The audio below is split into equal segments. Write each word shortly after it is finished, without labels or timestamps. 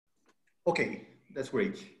Okay, that's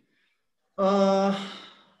great. Uh,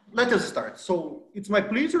 Let us start. So it's my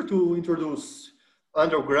pleasure to introduce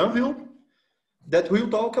Andrew Granville that will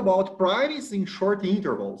talk about primes in short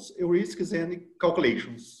intervals, heuristics and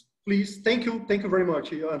calculations. Please, thank you very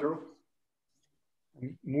much, Andrew.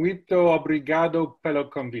 Muito obrigado pelo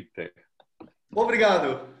convite.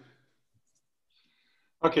 Obrigado.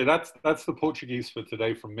 Okay, that's the Portuguese for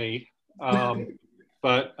today from me.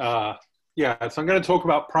 Yeah, so I'm going to talk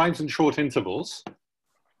about primes and short intervals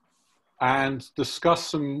and discuss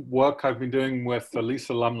some work I've been doing with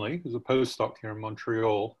Allysa Lumley, who's a postdoc here in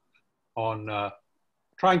Montreal, on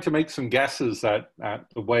trying to make some guesses at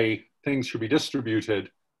the way things should be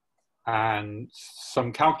distributed and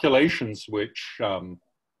some calculations which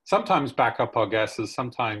sometimes back up our guesses,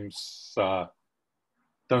 sometimes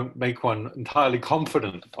don't make one entirely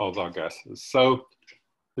confident of our guesses. So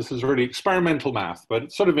this is really experimental math, but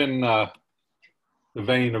it's sort of in the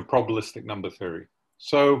vein of probabilistic number theory.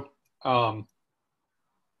 So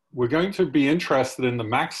we're going to be interested in the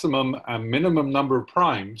maximum and minimum number of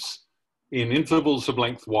primes in intervals of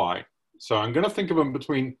length y. So I'm going to think of them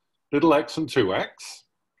between little x and 2x.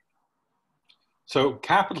 So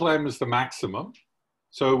capital M is the maximum.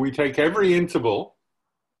 So we take every interval,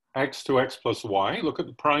 x to x plus y, look at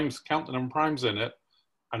the primes, count the number of primes in it,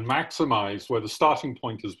 and maximize where the starting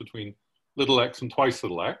point is between little x and twice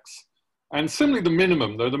little x. And similarly, the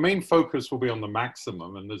minimum, though the main focus will be on the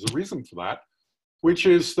maximum, and there's a reason for that, which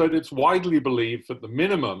is that it's widely believed that the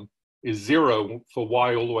minimum is 0 for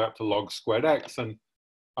y all the way up to log squared x. And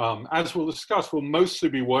as we'll discuss, we'll mostly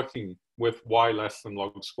be working with y less than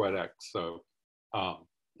log squared x. So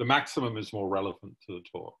the maximum is more relevant to the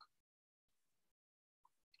talk.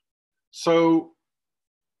 So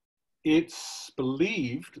it's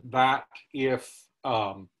believed that if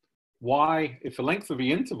if the length of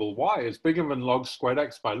the interval y is bigger than log squared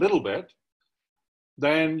x by a little bit,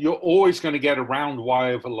 then you're always going to get around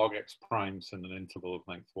y over log x primes in an interval of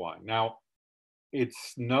length y. Now,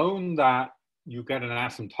 it's known that you get an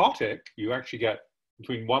asymptotic, you actually get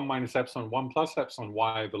between 1 minus epsilon, 1 plus epsilon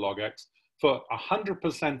y over log x for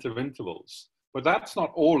 100% of intervals. But that's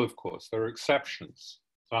not all, of course. There are exceptions.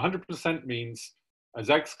 So 100% means as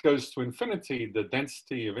x goes to infinity, the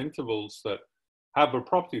density of intervals that have a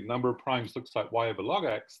property, the number of primes looks like y over log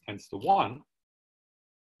x, tends to 1.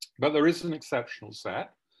 But there is an exceptional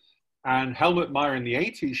set. And Helmut Meyer in the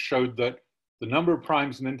 80s showed that the number of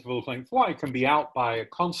primes in interval of length y can be out by a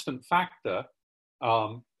constant factor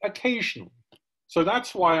occasionally. So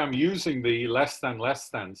that's why I'm using the less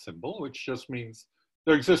than symbol, which just means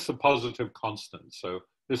there exists a positive constant. So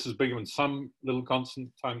this is bigger than some little constant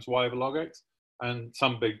times y over log x and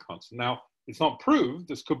some big constant. Now, it's not proved,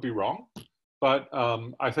 this could be wrong, but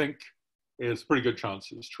I think it's a pretty good chance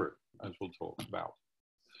it's true, as we'll talk about.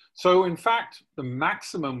 So in fact, the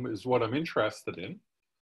maximum is what I'm interested in.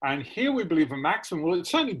 And here we believe a maximum, well,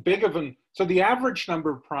 it's certainly bigger than, so the average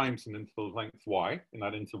number of primes in interval length y, in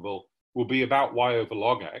that interval, will be about y over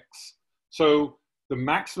log x. So the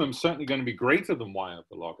maximum is certainly going to be greater than y over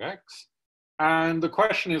log x. And the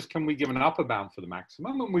question is, can we give an upper bound for the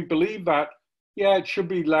maximum? And we believe that, yeah, it should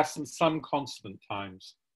be less than some constant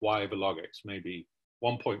times y over log x, maybe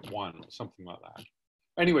 1.1 or something like that.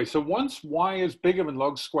 Anyway, so once y is bigger than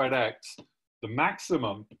log squared x, the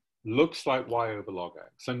maximum looks like y over log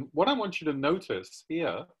x. And what I want you to notice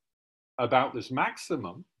here about this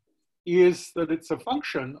maximum is that it's a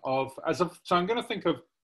function of, so I'm going to think of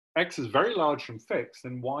x is very large and fixed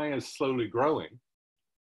and y is slowly growing.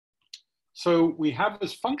 So we have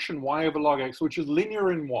this function y over log x, which is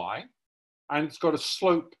linear in y, and it's got a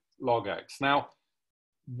slope log x. Now,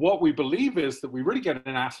 what we believe is that we really get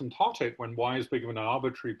an asymptotic when y is bigger than an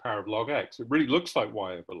arbitrary pair of log x. It really looks like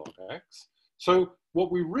y over log x. So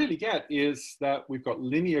what we really get is that we've got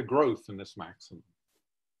linear growth in this maximum.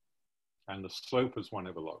 And the slope is 1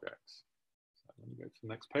 over log x. So let me go to the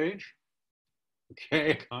next page.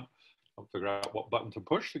 Okay, I'll figure out what button to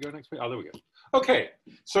push to go next page. Oh, there we go. Okay,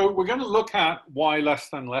 so we're going to look at y less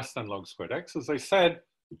than log squared x. As I said,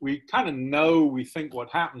 we kind of know, we think what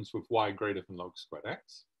happens with y greater than log squared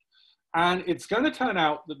x. And it's going to turn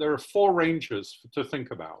out that there are 4 ranges to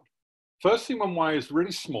think about. Firstly, when y is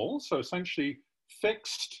really small, so essentially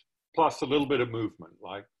fixed plus a little bit of movement,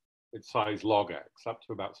 like its size log x, up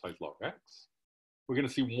to about size log x. We're going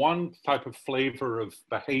to see one type of flavor of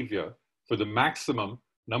behavior for the maximum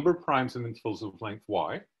number of primes in intervals of length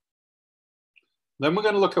y. Then we're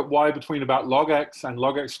going to look at y between about log x and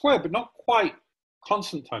log x squared, but not quite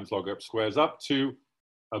constant times log x squares, up to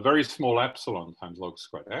a very small epsilon times log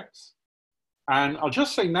squared x. And I'll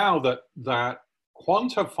just say now that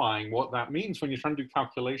quantifying what that means when you're trying to do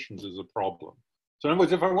calculations is a problem. So in other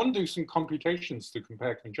words, if I want to do some computations to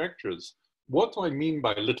compare conjectures, what do I mean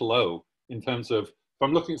by little o in terms of, if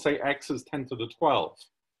I'm looking at, say, x is 10 to the 12,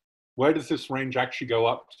 where does this range actually go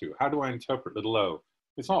up to? How do I interpret little o?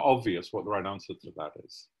 It's not obvious what the right answer to that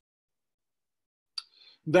is.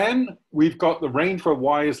 Then we've got the range where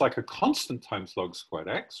y is like a constant times log squared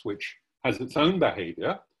x, which has its own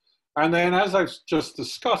behavior. And then, as I've just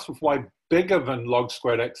discussed, with y bigger than log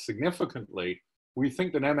squared x significantly, we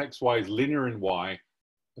think that mxy is linear in y,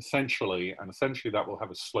 essentially, and essentially that will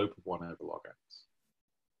have a slope of 1 over log x.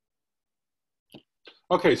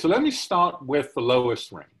 Okay, so let me start with the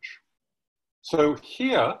lowest range. So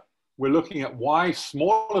here, we're looking at y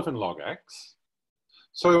smaller than log x.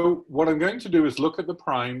 So what I'm going to do is look at the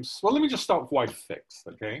primes. Well, let me just start with y fixed,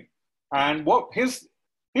 okay? And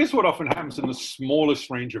here's what often happens in the smallest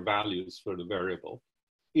range of values for the variable,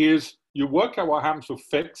 is you work out what happens with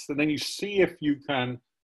fixed, and then you see if you can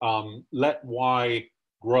let y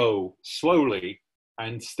grow slowly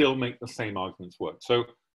and still make the same arguments work. So,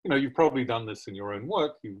 you know, you've probably done this in your own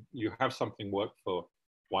work. You have something work for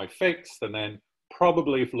y fixed, and then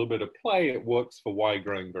probably with a little bit of play, it works for y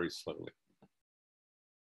growing very slowly.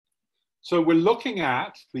 So we're looking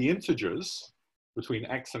at the integers between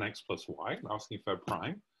x and x plus y, asking for a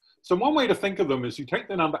prime. So one way to think of them is you take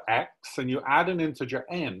the number x and you add an integer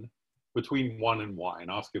n between 1 and y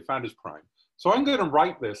and ask if that is prime. So I'm going to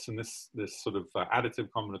write this in this sort of additive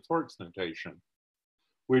combinatorics notation,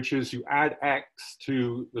 which is you add x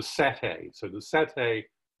to the set A. So the set A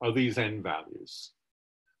are these n values.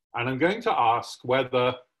 And I'm going to ask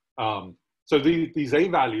whether, so these A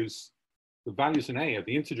values, the values in A are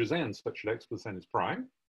the integers n such that x plus n is prime.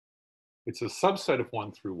 It's a subset of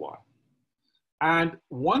 1 through y. And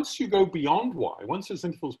once you go beyond y, once this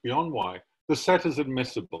interval is beyond y, the set is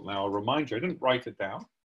admissible. Now, I'll remind you, I didn't write it down,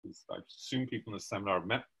 because I assume people in the seminar have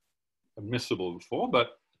met admissible before,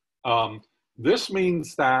 but this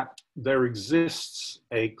means that there exists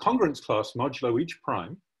a congruence class modulo each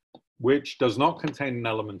prime, which does not contain an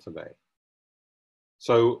element of A.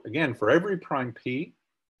 So again, for every prime P,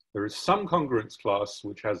 there is some congruence class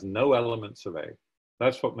which has no elements of A.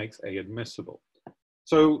 That's what makes A admissible.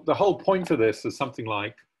 So the whole point of this is something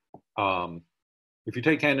like, if you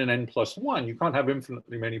take n and n plus 1, you can't have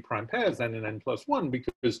infinitely many prime pairs n and n plus 1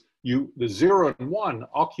 because the 0 and 1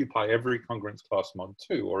 occupy every congruence class mod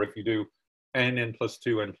 2. Or if you do n plus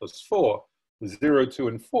 2, n plus 4, the 0, 2,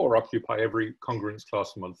 and 4 occupy every congruence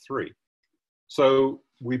class mod 3. So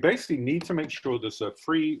we basically need to make sure there's a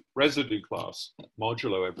free residue class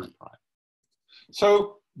modulo every prime.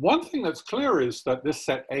 So one thing that's clear is that this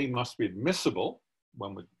set A must be admissible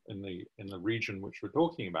when we're in the region which we're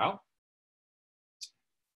talking about,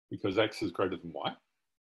 because x is greater than y.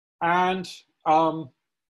 And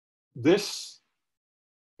this,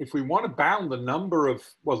 if we want to bound the number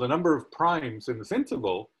of primes in this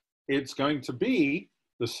interval, it's going to be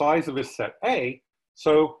the size of this set A.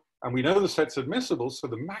 So, and we know the set's admissible, so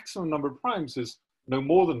the maximum number of primes is no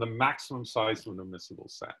more than the maximum size of an admissible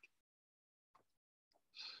set.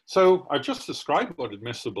 So I've just described what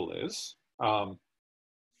admissible is.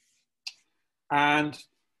 And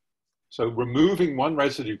so removing one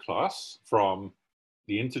residue class from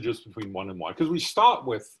the integers between 1 and y, because we start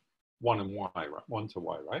with 1 and y, right? 1 to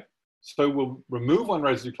y, right? So we'll remove one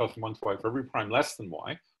residue class from 1 to y for every prime less than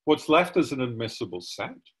y. What's left is an admissible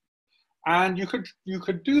set. And you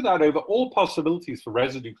could do that over all possibilities for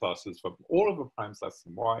residue classes for all of the primes less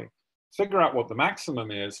than y, figure out what the maximum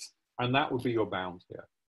is, and that would be your bound here.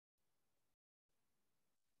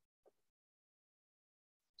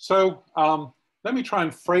 So let me try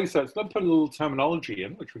and phrase that. Let's put a little terminology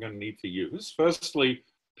in, which we're going to need to use. Firstly,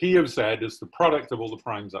 P of Z is the product of all the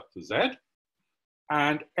primes up to Z.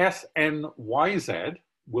 And SNYZ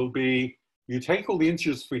will be, you take all the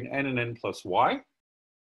integers between n and n plus y,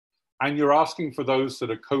 and you're asking for those that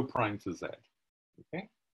are co-prime to Z, okay?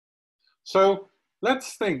 So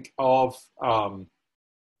let's think of,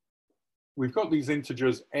 we've got these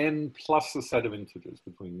integers n plus a set of integers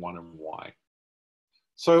between 1 and y.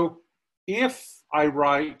 So if I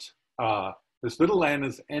write this little n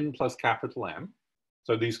as n plus capital M,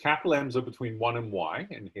 so these capital M's are between 1 and y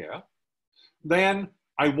in here, then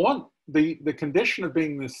I want the condition of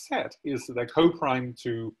being this set is that they're co-prime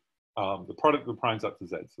to the product of the primes up to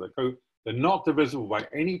Z. So they're not divisible by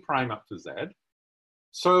any prime up to Z.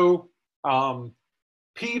 So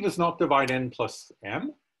P does not divide n plus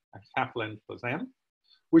M, capital N plus M,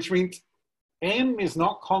 which means M is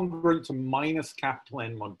not congruent to minus capital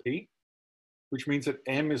N mod P, which means that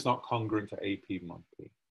M is not congruent to AP mod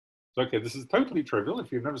P. So, okay, this is totally trivial.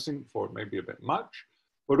 If you've never seen it before, it may be a bit much.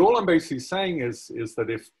 But all I'm basically saying is that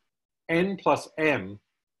if n plus m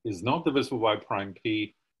is not divisible by prime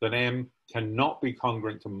p, then m cannot be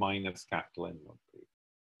congruent to minus capital N log p.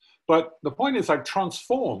 But the point is I've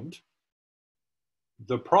transformed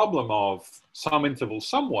the problem of some interval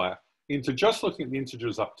somewhere into just looking at the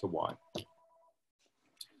integers up to y.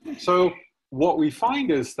 So what we find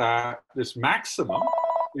is that this maximum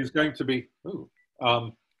is going to be,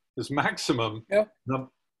 this maximum. Yeah. Hello,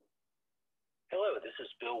 this is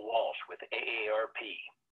Bill Walsh with AARP.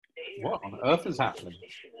 What on earth is happening?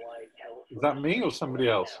 Is that me or somebody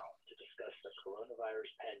else? To discuss the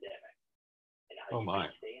coronavirus pandemic and how Oh you my.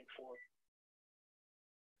 can stay informed.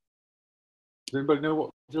 Does anybody know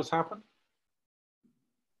what just happened?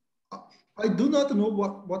 I do not know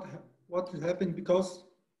what happened because.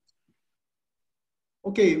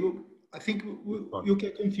 Okay, I think you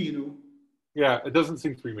can continue. Yeah, it doesn't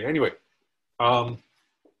seem to be me. Anyway, we're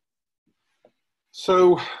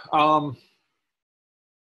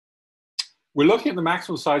looking at the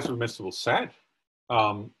maximum size of a admissible set.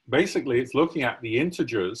 Basically, it's looking at the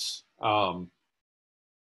integers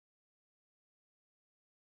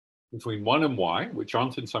between 1 and y, which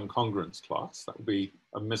aren't in some congruence class. That would be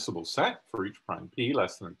a admissible set for each prime p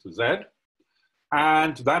less than or equal to z.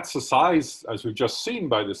 And that's the size, as we've just seen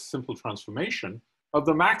by this simple transformation, of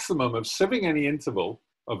the maximum of sieving any interval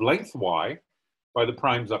of length y by the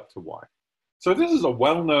primes up to y. So this is a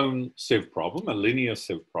well-known sieve problem, a linear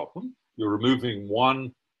sieve problem. You're removing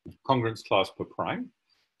one congruence class per prime.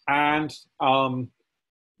 And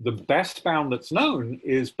the best bound that's known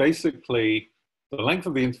is basically the length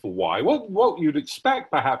of the interval y. What you'd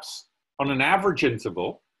expect, perhaps, on an average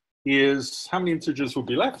interval is how many integers will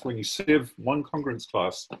be left when you sieve one congruence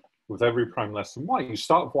class with every prime less than y. You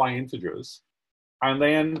start with y integers, and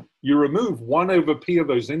then you remove 1 over p of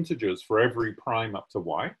those integers for every prime up to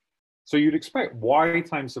y. So you'd expect y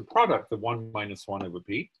times the product of 1 minus 1 over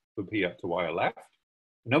p, for p up to y are left.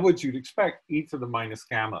 In other words, you'd expect e to the minus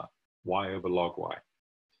gamma y over log y.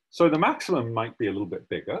 So the maximum might be a little bit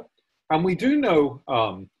bigger. And we do know,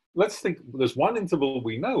 let's think, there's one interval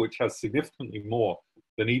we know which has significantly more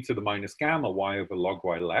than e to the minus gamma y over log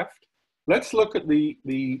y left. Let's look at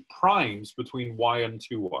the primes between y and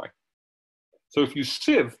 2y. So if you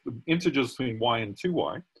sieve the integers between y and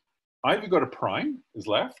 2y, either you've got a prime is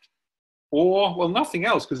left, or, well, nothing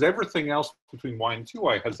else, because everything else between y and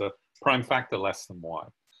 2y has a prime factor less than y.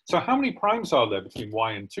 So how many primes are there between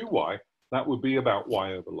y and 2y? That would be about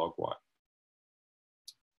y over log y.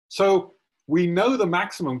 So we know the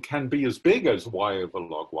maximum can be as big as y over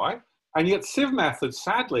log y, and yet sieve methods,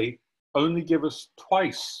 sadly, only give us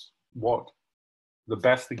twice what the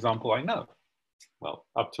best example I know. Well,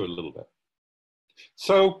 up to a little bit.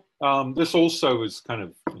 So this also is kind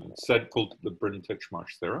of called the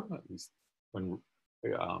Bryn-Titchmarsh theorem, at least when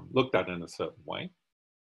looked at in a certain way.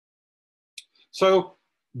 So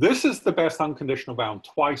this is the best unconditional bound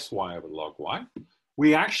twice y over log y.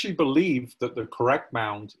 We actually believe that the correct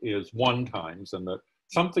bound is 1 times, and that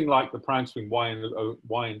something like the primes between y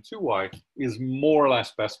and 2y is more or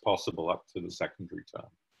less best possible up to the secondary term.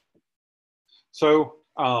 So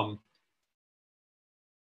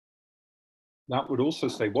that would also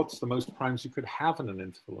say, what's the most primes you could have in an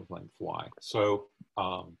interval of length y? So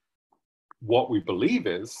what we believe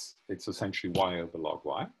is it's essentially y over log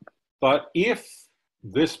y. But if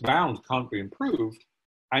this bound can't be improved,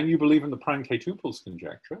 and you believe in the prime k-tuples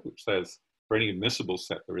conjecture, which says for any admissible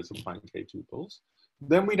set there is a prime k-tuples,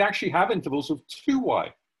 then we'd actually have intervals of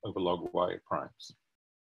 2y over log y primes.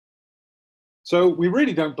 So we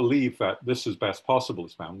really don't believe that this is best possible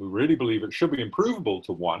as bound. We really believe it should be improvable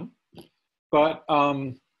to 1. But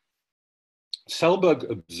Selberg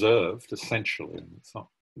observed, essentially, and it's not,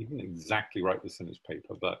 he didn't exactly write this in his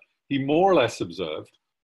paper, but he more or less observed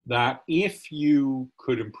that if you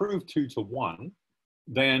could improve 2 to 1,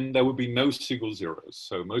 then there would be no Siegel zeros.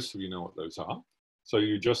 So most of you know what those are. So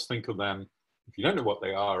you just think of them, if you don't know what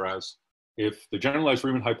they are, as if the generalized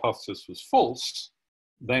Riemann hypothesis was false,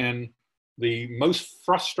 then the most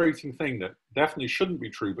frustrating thing that definitely shouldn't be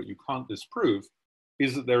true, but you can't disprove,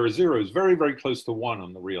 is that there are zeros very, very close to 1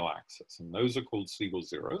 on the real axis. And those are called Siegel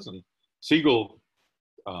zeros. And Siegel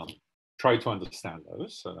tried to understand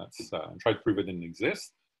those. So that's, tried to prove it didn't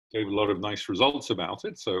exist. Gave a lot of nice results about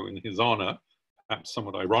it. So in his honor, perhaps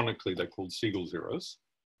somewhat ironically, they're called Siegel zeros.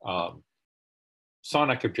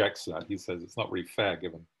 Sarnak objects to that. He says it's not really fair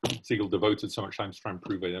given Siegel devoted so much time to try and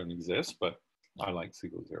prove they don't exist, but I like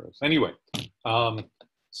Siegel zeros. Anyway,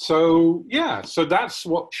 so yeah, so that's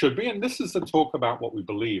what should be. And this is the talk about what we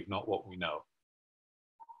believe, not what we know.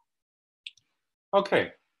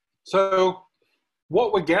 Okay, So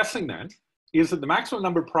what we're guessing then is that the maximum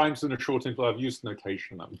number of primes in a short interval, I've used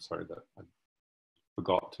notation, I'm sorry that I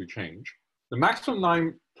forgot to change. The maximum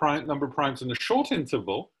number of primes in a short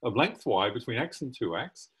interval of length y between x and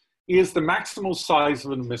 2x is the maximal size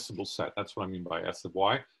of an admissible set. That's what I mean by S of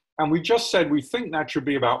y. And we just said we think that should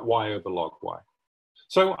be about y over log y.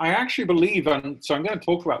 So I actually believe, and so I'm going to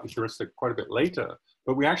talk about the heuristic quite a bit later,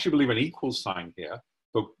 but we actually believe an equal sign here,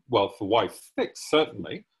 for, well, for y fixed,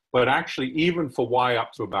 certainly, but actually even for y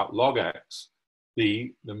up to about log x,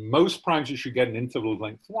 the most primes you should get in interval of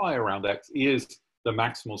length y around x is the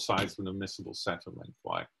maximal size of an admissible set of length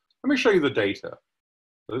y. Let me show you the data.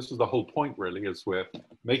 So this is the whole point, really, is we're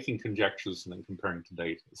making conjectures and then comparing to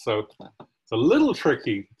data. So it's a little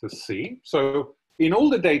tricky to see. So in all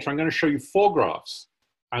the data, I'm going to show you 4 graphs.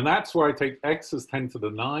 And that's where I take x as 10 to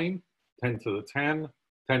the 9, 10 to the 10,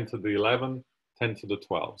 10 to the 11, 10 to the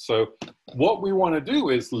 12. So what we want to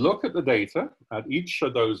do is look at the data at each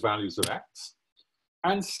of those values of x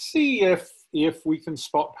and see if we can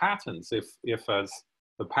spot patterns, if as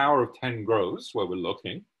the power of 10 grows where we're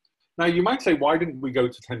looking. Now you might say, why didn't we go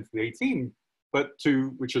to 10 to the 18, but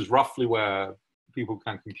which is roughly where people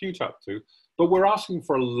can compute up to, but we're asking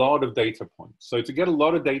for a lot of data points. So to get a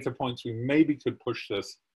lot of data points, we maybe could push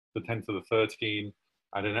this to 10 to the 13,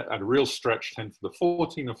 at a real stretch 10 to the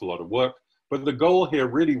 14 with a lot of work. But the goal here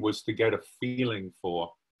really was to get a feeling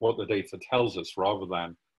for what the data tells us rather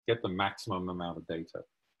than get the maximum amount of data.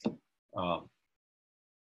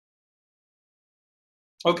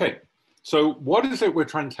 Okay, so what is it we're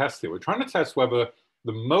trying to test here? We're trying to test whether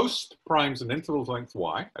the most primes in interval length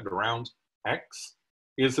y at around x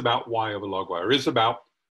is about y over log y, or is about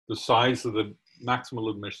the size of the maximal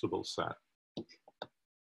admissible set.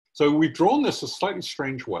 So we've drawn this a slightly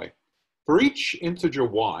strange way. For each integer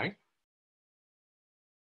y,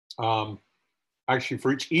 actually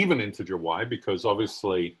for each even integer y, because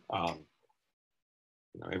obviously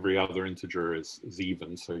every other integer is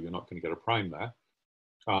even, so you're not going to get a prime there.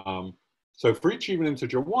 So for each even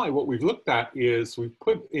integer y, what we've looked at is we've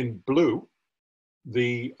put in blue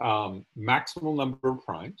the maximal number of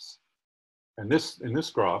primes. And in this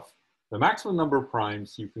graph, the maximum number of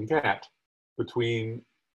primes you can get between,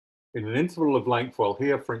 in an interval of length, well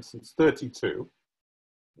here for instance 32,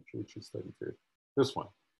 which is 32, this one,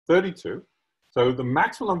 32. So the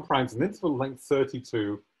maximum number of primes in interval of length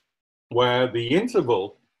 32, where the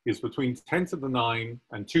interval is between 10 to the 9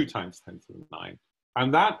 and 2 times 10 to the 9.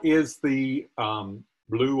 And that is the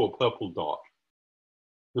blue or purple dot.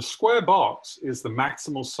 The square box is the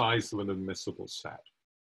maximal size of an admissible set.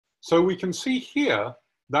 So we can see here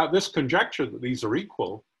that this conjecture that these are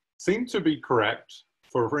equal seemed to be correct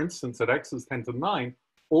for instance, at x is 10 to the 9,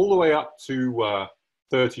 all the way up to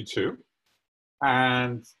 32.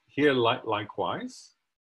 And here likewise.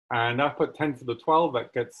 And up at 10 to the 12,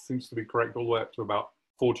 that seems to be correct all the way up to about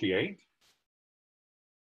 48.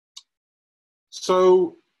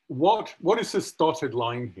 So what is this dotted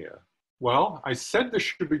line here? Well, I said this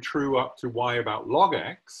should be true up to y about log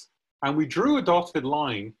x, and we drew a dotted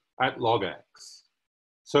line at log x.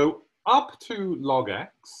 So up to log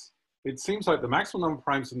x, it seems like the maximum number of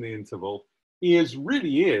primes in the interval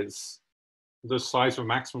really is the size of a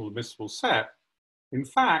maximal admissible set. In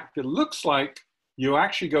fact, it looks like you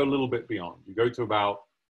actually go a little bit beyond. You go to about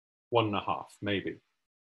 1.5, maybe.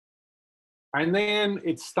 And then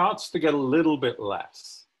it starts to get a little bit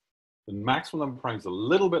less. The maximum number of primes is a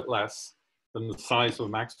little bit less than the size of a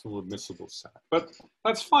maximal admissible set. But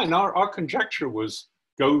that's fine. Our conjecture was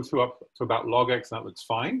go up to about log x, and that looks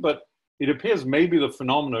fine. But it appears maybe the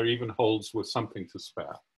phenomena even holds with something to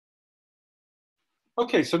spare.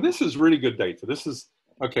 Okay, so this is really good data. This is,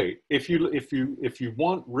 okay, if you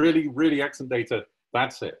want really, really excellent data,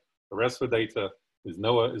 that's it. The rest of the data is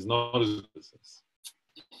not as good as this.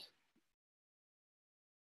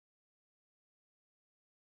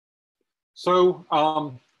 So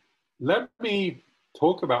let me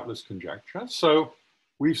talk about this conjecture. So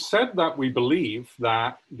we've said that we believe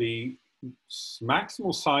that the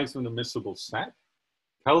maximal size of an admissible set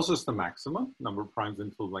tells us the maximum number of primes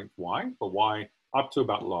interval length y, for y up to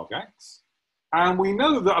about log x. And we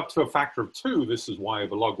know that up to a factor of 2, this is y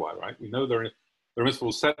over log y, right? We know there are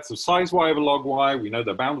admissible sets of size y over log y. We know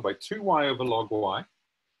they're bounded by 2y over log y.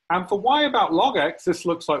 And for y about log x, this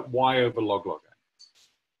looks like y over log x.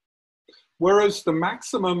 Whereas the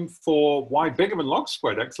maximum for y bigger than log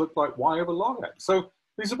squared x looked like y over log x. So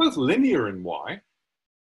these are both linear in y,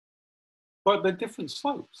 but they're different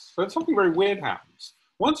slopes. So something very weird happens.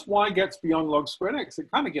 Once y gets beyond log squared x, it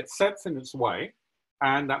kind of gets sets in its way,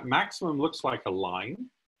 and that maximum looks like a line,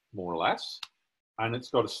 more or less, and it's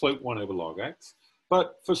got a slope 1 over log x.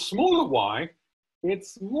 But for smaller y,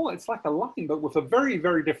 it's like a line, but with a very,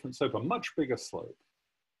 very different slope, a much bigger slope.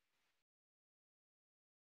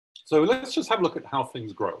 So let's just have a look at how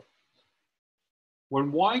things grow.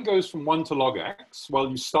 When y goes from 1 to log x, well,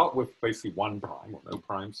 you start with basically 1 prime or no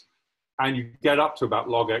primes, and you get up to about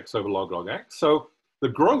log x over log x. So the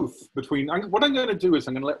growth between, what I'm going to do is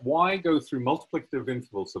I'm going to let y go through multiplicative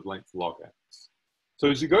intervals of length log x. So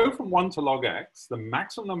as you go from 1 to log x, the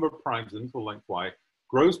maximum number of primes in interval length y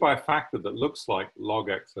grows by a factor that looks like log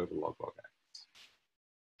x over log x.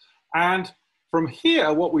 And from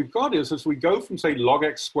here, what we've got is, as we go from, say, log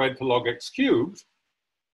x squared to log x cubed,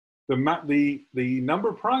 the number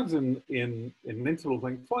of primes in interval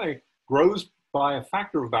length y grows by a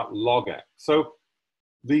factor of about log x. So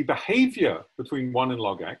the behavior between 1 and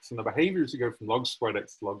log x and the behavior as you go from log squared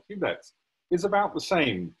x to log cubed x is about the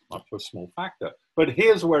same, up to a small factor. But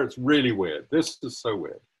here's where it's really weird. This is so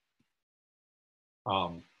weird. I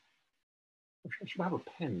should have a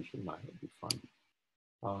pen, shouldn't I? It'd be fun.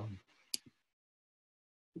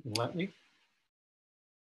 You can let me.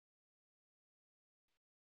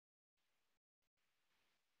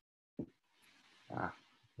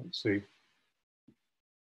 Let's see.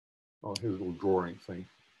 Oh, here's a little drawing thing.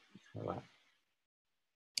 Let's try that.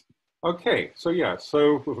 Okay, so yeah,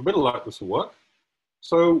 so with a bit of luck, this will work.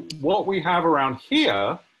 So what we have around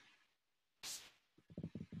here,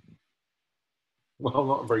 well,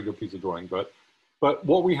 not a very good piece of drawing, but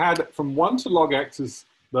what we had from 1 to log x is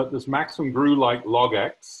that this maximum grew like log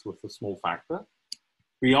x with a small factor.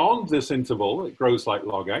 Beyond this interval, it grows like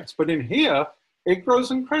log x, but in here, it grows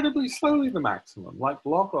incredibly slowly, the maximum, like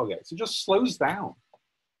log x. It just slows down.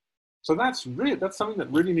 So that's something that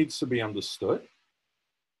really needs to be understood.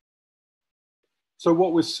 So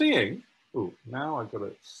what we're seeing, oh, now I've got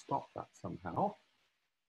to stop that somehow.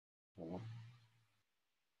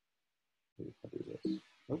 See if I do this.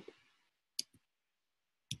 Nope.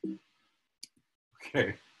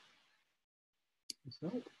 Okay. Is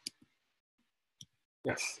that it?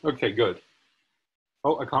 Yes, okay, good.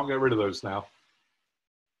 Oh, I can't get rid of those now.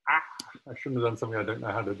 Ah, I shouldn't have done something I don't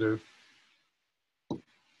know how to do.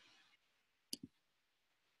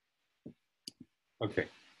 Okay,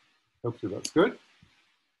 hopefully that's good.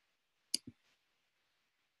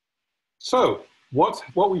 So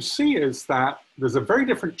what we see is that there's a very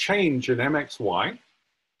different change in mxy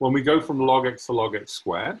when we go from log x to log x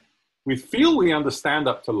squared. We feel we understand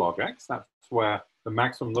up to log x. That's where the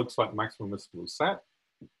maximum looks like maximum permissible set.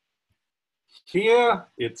 Here,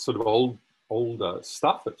 it's sort of old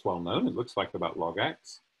stuff that's well known. It looks like about log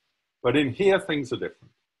x. But in here, things are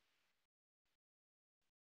different.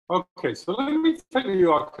 Okay, so let me tell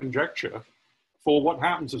you our conjecture for what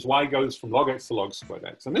happens as y goes from log x to log squared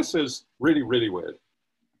x. And this is really, really weird.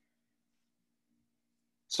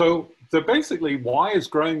 So basically, y is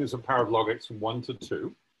growing as a power of log x from 1 to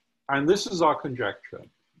 2. And this is our conjecture,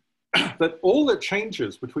 that all that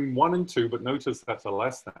changes between 1 and 2, but notice that's a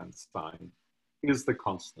less than sign, is the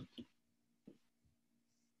constant.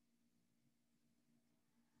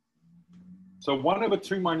 So 1 over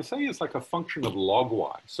 2 minus a is like a function of log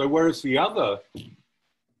y. So whereas the other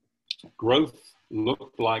growth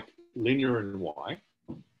looked like linear in y,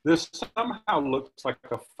 this somehow looks like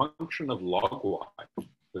a function of log y,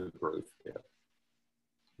 the growth here.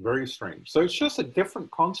 Very strange. So it's just a different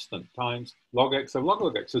constant times log x over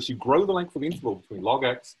log x. As you grow the length of the interval between log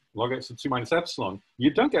x to 2 minus epsilon,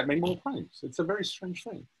 you don't get many more primes. It's a very strange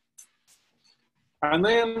thing. And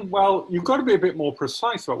then, well, you've got to be a bit more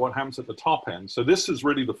precise about what happens at the top end. So this is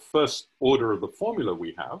really the first order of the formula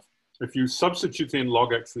we have. If you substitute in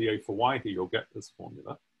log x to the a for y here, you'll get this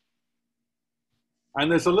formula.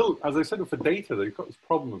 And there's a little, as I said, for data, you've got this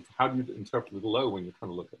problem of how do you interpret the low when you're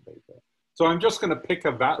trying to look at data. So I'm just going to pick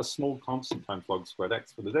a small constant times log squared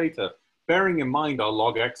x for the data, bearing in mind our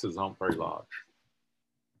log x's aren't very large.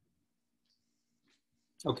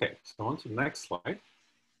 Okay, so on to the next slide.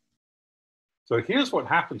 So here's what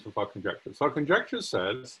happens with our conjecture. So our conjecture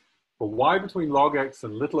says for y between log x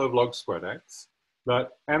and little over log squared x,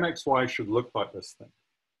 that mxy should look like this thing.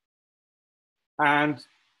 And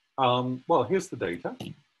well, here's the data.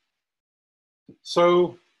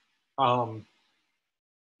 So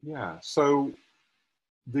yeah, so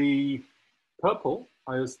the purple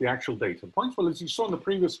is the actual data points. Well, as you saw in the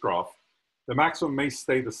previous graph, the maximum may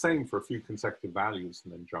stay the same for a few consecutive values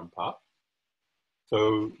and then jump up.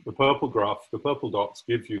 So the purple graph, the purple dots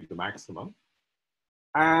give you the maximum.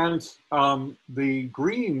 And the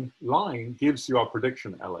green line gives you our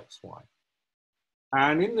prediction LXY.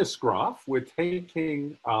 And in this graph, we're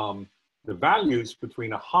taking the values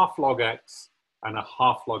between a half log x and a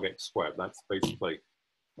half log x squared. That's basically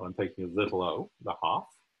well, I'm taking a little o, the half.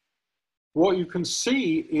 What you can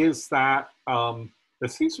see is that there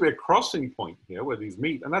seems to be a crossing point here where these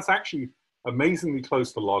meet, and that's actually amazingly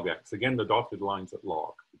close to log x. Again, the dotted lines at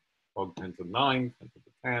log. Log 10 to the 9, 10 to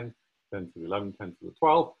the 10, 10 to the 11, 10 to the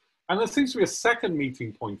 12. And there seems to be a second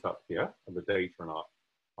meeting point up here of the data in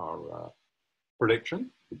our prediction.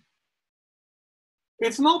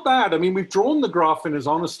 It's not bad. I mean, we've drawn the graph in as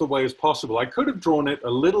honest a way as possible. I could have drawn it a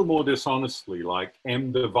little more dishonestly, like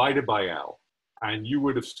m divided by L. And you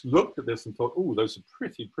would have looked at this and thought, oh, those are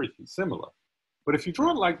pretty similar. But if you draw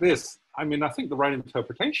it like this, I mean, I think the right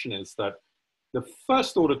interpretation is that the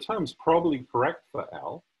first order term's probably correct for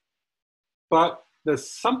L, but there's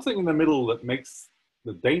something in the middle that makes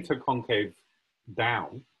the data concave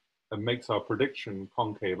down and makes our prediction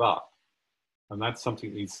concave up. And that's something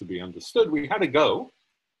that needs to be understood. We had a go.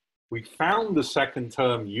 We found the second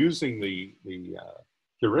term using the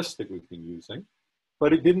heuristic we've been using,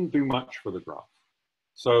 but it didn't do much for the graph.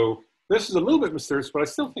 So this is a little bit mysterious, but I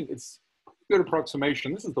still think it's a good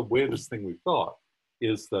approximation. This is the weirdest thing we've got,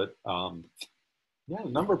 is that, yeah, the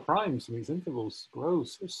number of primes in these intervals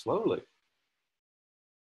grows so slowly.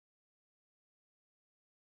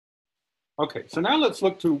 Okay, so now let's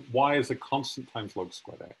look to y as a constant times log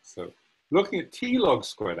squared x. So looking at t log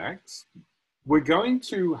squared x, we're going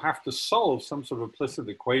to have to solve some sort of implicit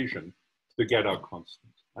equation to get our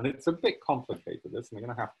constant. And it's a bit complicated, this, and I'm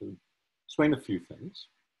going to have to explain a few things.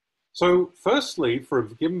 So firstly, for a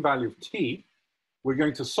given value of t, we're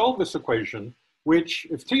going to solve this equation, which,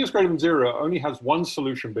 if t is greater than 0, only has one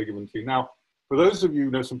solution bigger than t. Now, for those of you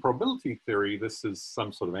who know some probability theory, this is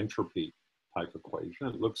some sort of entropy type equation.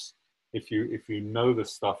 It looks, if you know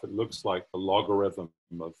this stuff, it looks like the logarithm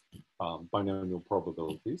of binomial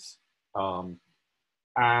probabilities.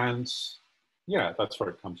 And yeah, that's where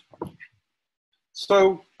it comes from.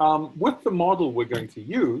 So with the model we're going to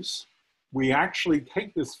use, we actually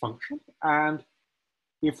take this function, and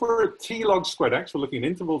if we're at t log squared x, we're looking at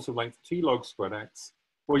intervals of length t log squared x,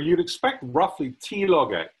 well, you'd expect roughly t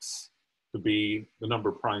log x to be the number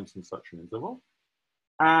of primes in such an interval.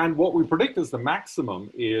 And what we predict as the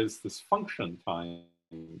maximum is this function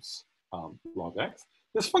times log x.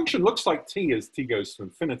 This function looks like t as t goes to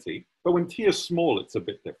infinity, but when t is small, it's a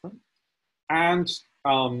bit different. And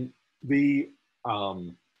the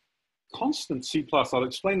constant c plus, I'll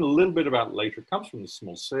explain a little bit about it later. It comes from the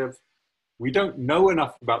small sieve. We don't know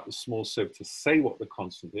enough about the small sieve to say what the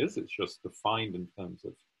constant is. It's just defined in terms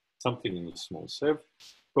of something in the small sieve.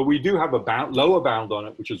 But we do have a lower bound on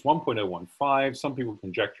it, which is 1.015. Some people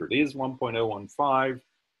conjecture it is 1.015.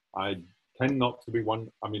 I tend not to be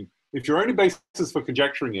one. I mean, if your only basis for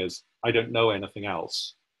conjecturing is, I don't know anything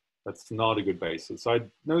else, that's not a good basis. I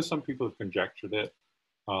know some people have conjectured it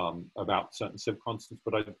about certain sieve constants,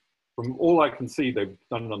 but from all I can see, they've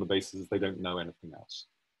done it on the basis they don't know anything else.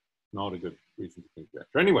 Not a good reason to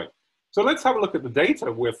conjecture. Anyway, so let's have a look at the data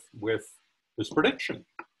with this prediction.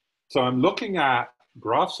 So I'm looking at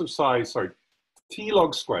graphs of size, t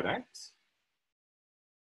log squared x.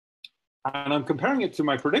 And I'm comparing it to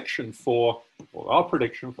my prediction or our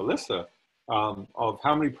prediction for Allysa, of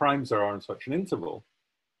how many primes there are in such an interval.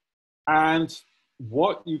 And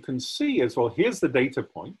what you can see is, well, here's the data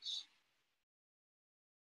points.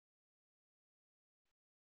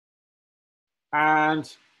 And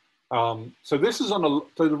so this is so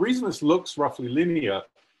the reason this looks roughly linear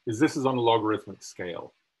is this is on a logarithmic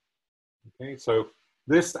scale. Okay, so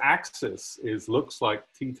this axis looks like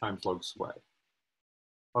t times log squared.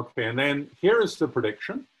 Okay, and then here is the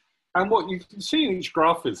prediction. And what you can see in each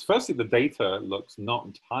graph is, firstly, the data looks not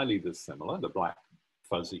entirely dissimilar, the black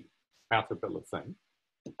fuzzy caterpillar thing.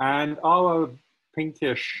 And our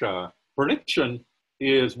pinkish prediction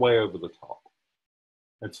is way over the top.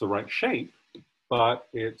 It's the right shape, but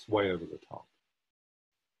it's way over the top.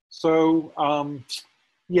 So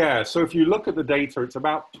yeah, so if you look at the data, it's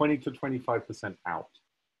about 20 to 25% out.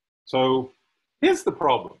 So here's the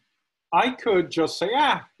problem. I could just say,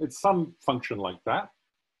 it's some function like that,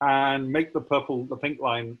 and make the pink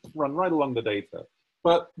line run right along the data.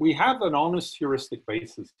 But we have an honest heuristic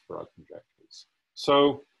basis for our conjectures.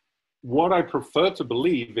 So what I prefer to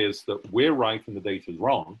believe is that we're right and the data is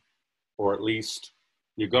wrong, or at least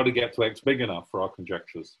you've got to get to x big enough for our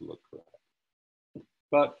conjectures to look correct.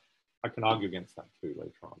 But I can argue against that too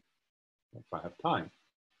later on, if I have time.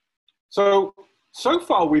 So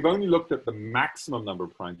far we've only looked at the maximum number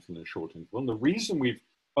of primes in a short interval. And the reason we've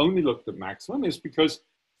only looked at maximum is because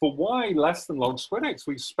for y less than log squared x,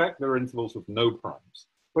 we expect there are intervals with no primes.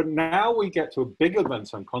 But now we get to a bigger than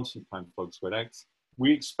some constant times log squared x,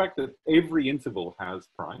 we expect that every interval has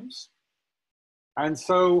primes. And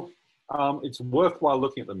so it's worthwhile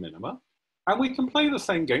looking at the minima. And we can play the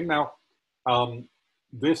same game. Now,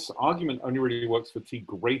 this argument only really works for t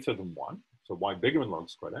greater than 1, so y bigger than log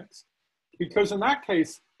squared x, because in that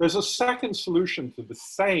case, there's a second solution to the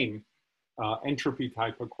same entropy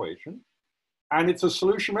type equation. And it's a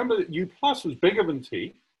solution, remember that u plus was bigger than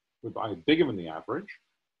t, with I bigger than the average.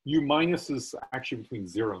 U minus is actually between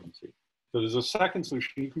 0 and t. So there's a second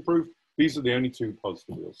solution. You can prove these are the only two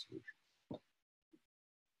positive real solutions.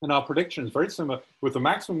 And our prediction is very similar. With the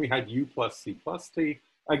maximum, we had u plus c plus t.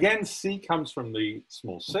 Again, c comes from the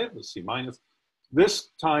small sieve, the c minus. This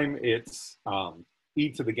time it's e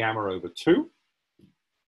to the gamma over 2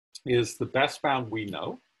 is the best bound we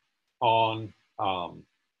know on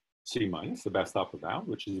c minus, the best upper bound,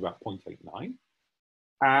 which is about 0.89.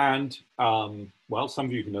 And, well, some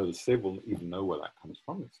of you who know the sieve will even know where that comes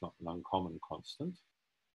from. It's not an uncommon constant.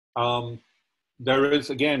 There is,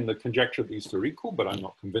 again, the conjecture that these two are equal, but I'm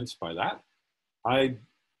not convinced by that.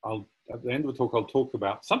 At the end of the talk, I'll talk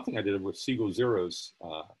about something I did with Siegel zeros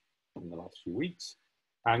in the last few weeks.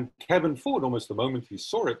 And Kevin Ford, almost the moment he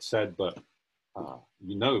saw it, said, but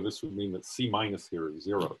you know, this would mean that C minus here is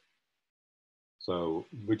 0. So,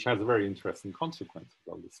 which has a very interesting consequence,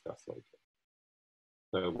 as I'll discuss later.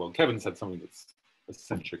 So, well, Kevin said something that's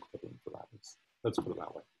essentially equivalent to that. Let's put it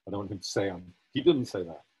that way. I don't want him to say he didn't say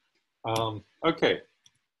that. Okay,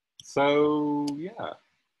 so yeah,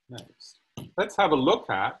 next. Let's have a look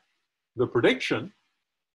at the prediction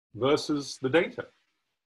versus the data.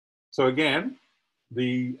 So again,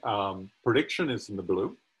 the prediction is in the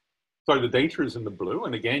blue. Sorry, the data is in the blue.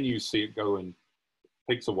 And again, you see it go and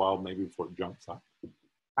takes a while maybe before it jumps up.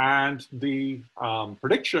 And the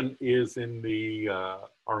prediction is in the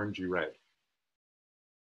orangey red.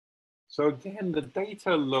 So again, the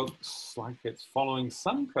data looks like it's following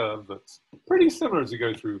some curve that's pretty similar as you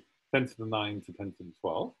go through 10 to the 9 to 10 to the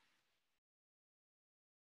 12.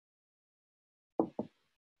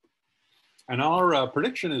 And our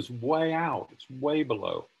prediction is way out. It's way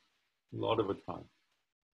below a lot of the time.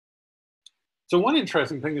 So one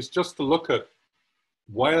interesting thing is just to look at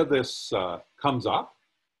where this comes up,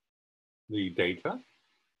 the data.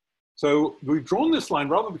 So we've drawn this line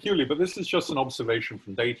rather peculiarly, but this is just an observation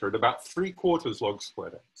from data at about 3/4 log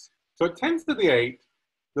squared x. So at 10 to the 8,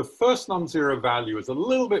 the first non-zero value is a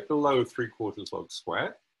little bit below 3/4 log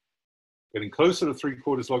squared. Getting closer to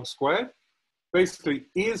 3/4 log squared. Basically,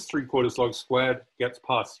 is 3/4 log squared, gets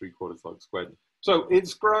past 3/4 log squared. So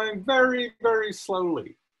it's growing very, very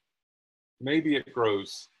slowly. Maybe it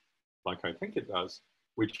grows like I think it does,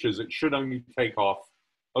 which is it should only take off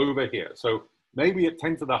over here. So maybe at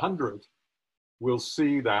 10 to the 100, we'll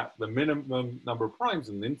see that the minimum number of primes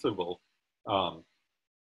in the interval,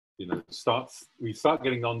 you know, we start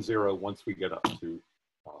getting non-zero once we get up to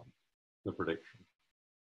the prediction.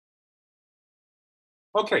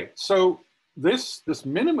 Okay, so this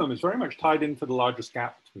minimum is very much tied into the largest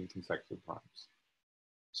gap between consecutive primes.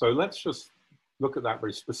 So let's just look at that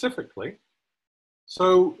very specifically.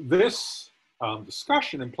 So this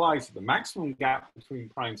discussion implies that the maximum gap between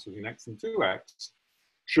primes between x and 2x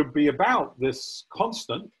should be about this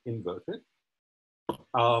constant inverted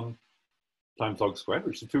times log squared,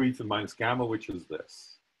 which is 2e to the minus gamma, which is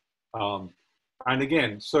this. And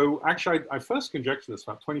again, so actually I first conjectured this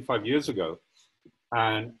about 25 years ago.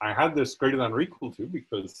 And I had this greater than or equal to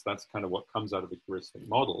because that's kind of what comes out of the heuristic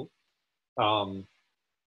model. I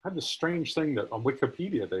had this strange thing that on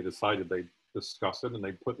Wikipedia, they decided they'd discuss it and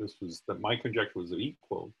they put this was that my conjecture was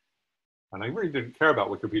equal. And I really didn't care about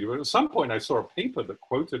Wikipedia, but at some point I saw a paper that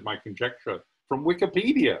quoted my conjecture from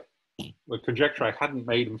Wikipedia, a conjecture I hadn't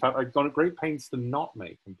made. In fact, I'd gone at great pains to not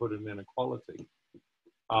make and put an inequality.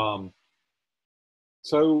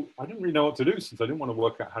 So I didn't really know what to do since I didn't want to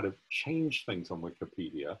work out how to change things on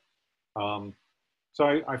Wikipedia.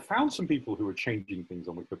 So I found some people who were changing things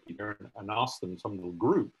on Wikipedia and asked them, some little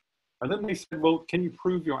group. And then they said, well, can you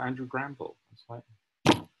prove you're Andrew Granville? It's like,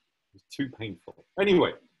 it's too painful.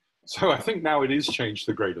 Anyway, so I think now it is changed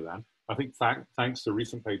to greater than. I think thanks to a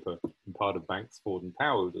recent paper in part of Banks, Ford, and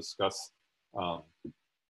Tower who discuss a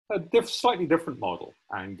slightly different model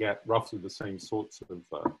and get roughly the same sorts of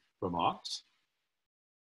remarks.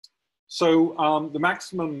 So the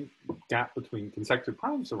maximum gap between consecutive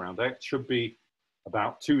primes around x should be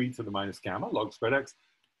about 2e to the minus gamma log squared x.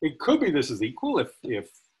 It could be this is equal if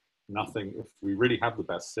we really have the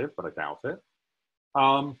best sieve, but I doubt it.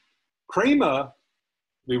 Kramer,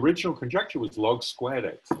 the original conjecture was log squared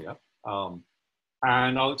x here.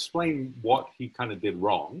 And I'll explain what he kind of did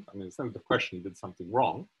wrong. I mean, it's not the question he did something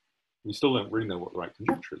wrong. We still don't really know what the right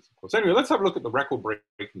conjecture is, of course. Anyway, let's have a look at the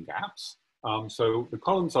record-breaking gaps. So the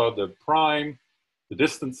columns are the prime, the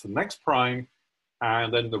distance to the next prime,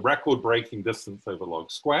 and then the record-breaking distance over log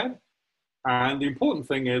squared. And the important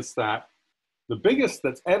thing is that the biggest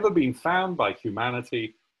that's ever been found by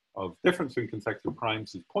humanity of difference in consecutive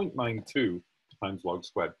primes is 0.92 times log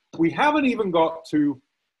squared. We haven't even got to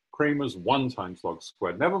Kramer's 1 times log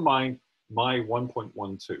squared, never mind my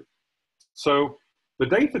 1.12. So the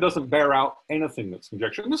data doesn't bear out anything that's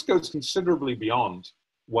conjecture. And this goes considerably beyond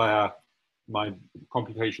where my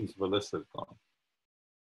computations of Allysa have gone.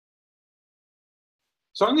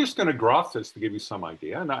 So I'm just going to graph this to give you some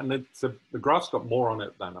idea. And the graph's got more on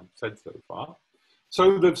it than I've said so far.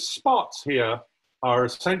 So the spots here are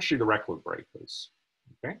essentially the record breakers,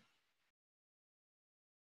 okay?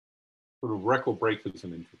 Sort of record breakers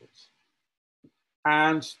and intervals.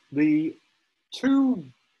 And the two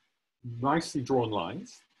nicely drawn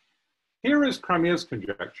lines, here is Cramer's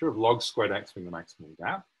conjecture of log squared x being the maximum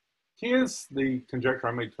gap. Here's the conjecture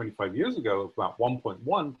I made 25 years ago of about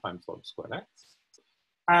 1.1 times log squared x.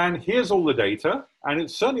 And here's all the data, and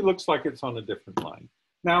it certainly looks like it's on a different line.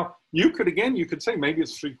 Now, you could say maybe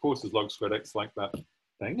it's 3/4 log squared x like that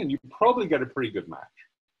thing, and you probably get a pretty good match.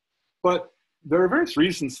 But there are various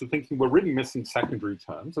reasons to thinking we're really missing secondary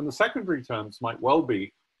terms, and the secondary terms might well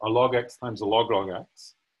be a log x times a log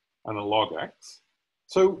x and a log x.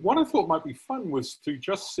 So what I thought might be fun was to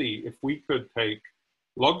just see if we could take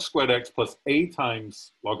log squared x plus a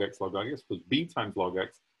times log x plus b times log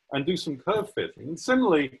x and do some curve fitting. And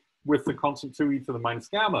similarly with the constant 2e to the minus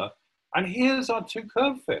gamma, and here's our two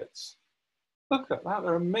curve fits. Look at that,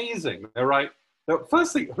 they're amazing. They're right. Now,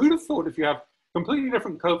 firstly, who'd have thought if you have completely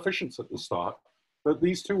different coefficients at the start, that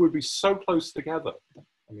these two would be so close together?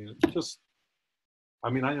 I mean, it's just, I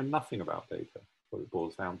know nothing about data, what it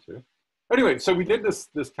boils down to. Anyway, so we did this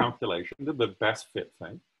calculation, did the best fit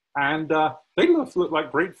thing, and they look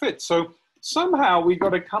like great fits. So somehow we got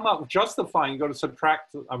to come up with justifying, got to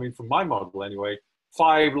subtract, from my model anyway,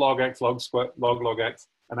 5 log x log x,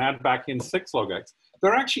 and add back in 6 log x.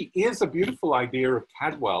 There actually is a beautiful idea of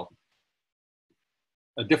Cadwell,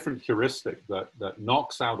 a different heuristic that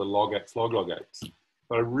knocks out a log x, log x,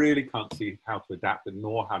 but I really can't see how to adapt it,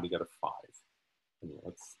 nor how to get a 5. Anyway,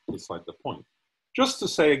 that's beside the point. Just to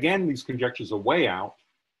say, again, these conjectures are way out,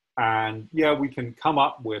 and yeah, we can come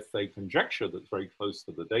up with a conjecture that's very close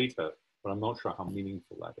to the data, but I'm not sure how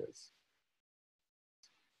meaningful that is.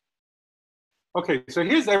 Okay, so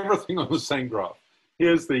here's everything on the same graph.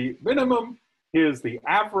 Here's the minimum, here's the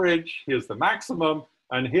average, here's the maximum,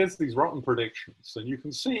 and here's these rotten predictions. And you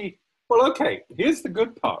can see, well, okay, here's the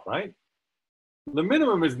good part, right? The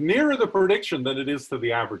minimum is nearer the prediction than it is to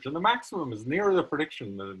the average, and the maximum is nearer the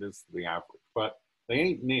prediction than it is to the average, but they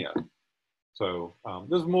ain't near. So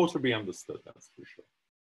there's more to be understood, that's for sure.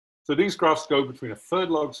 So these graphs go between 1/3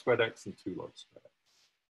 log squared x and 2 log squared x,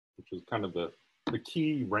 which is kind of the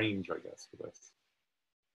key range, I guess, for this.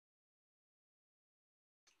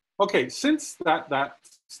 Okay, since that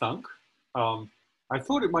stunk, I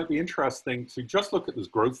thought it might be interesting to just look at this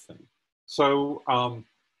growth thing. So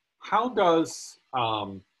how does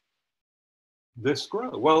this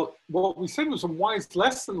grow? Well, what we said was when y is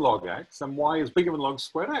less than log x and y is bigger than log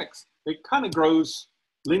squared x, it kind of grows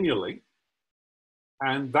linearly.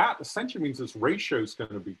 And that essentially means this ratio is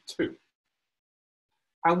going to be 2.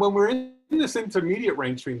 And when we're in this intermediate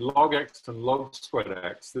range between log x and log squared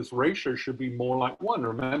x, this ratio should be more like 1.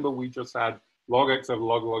 Remember, we just had log x over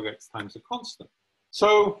log x times a constant.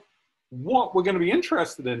 So what we're going to be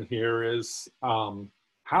interested in here is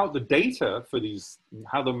how the data for these,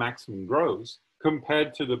 how the maximum grows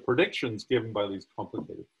compared to the predictions given by these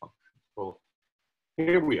complicated functions. Well,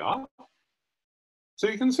 here we are. So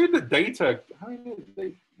you can see the data,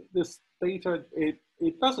 this data,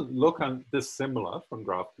 it doesn't look dissimilar from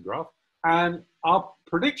graph to graph. And our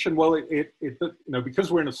prediction, well,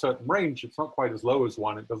 because we're in a certain range, it's not quite as low as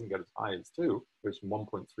 1. It doesn't get as high as 2. It's from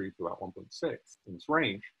 1.3 to about 1.6 in this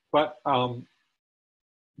range. But I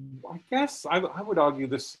guess I would argue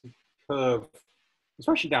this curve,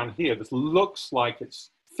 especially down here, this looks like it's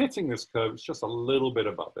fitting this curve. It's just a little bit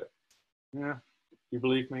above it. Yeah, you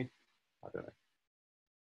believe me? I don't know.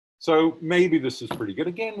 So maybe this is pretty good.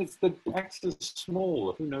 Again, it's the x is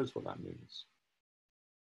small. Who knows what that means?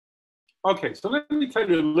 Okay, so let me tell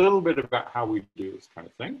you a little bit about how we do this kind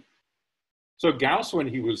of thing. So Gauss, when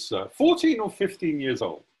he was 14 or 15 years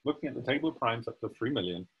old, looking at the table of primes up to 3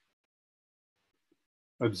 million,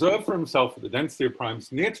 observed for himself that the density of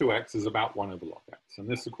primes near to x is about 1 over log x. And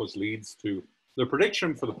this, of course, leads to the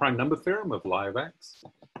prediction for the prime number theorem of Lie of x.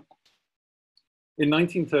 In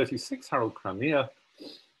 1936, Harold Cramer,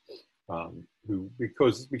 who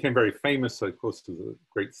became very famous, of course, as a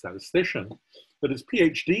great statistician, but his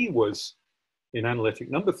PhD was in analytic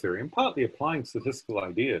number theory, and partly applying statistical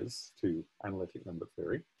ideas to analytic number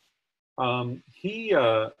theory, he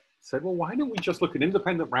said, well, why don't we just look at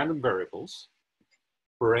independent random variables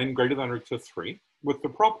for n greater than or equal to 3 with the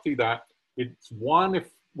property that it's 1 if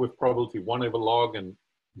with probability 1 over log and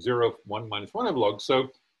 0, 1 minus 1 over log. So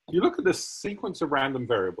you look at this sequence of random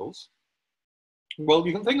variables. Well,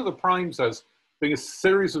 you can think of the primes as being a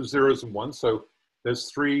series of zeros and ones. So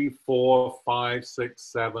there's 3, 4, 5, 6,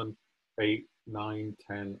 7, 8, 9,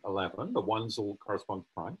 10, 11. The ones all correspond to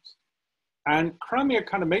primes. And Cramér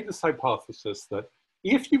kind of made this hypothesis that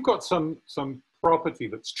if you've got some property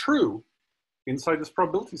that's true inside this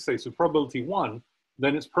probability space of probability 1,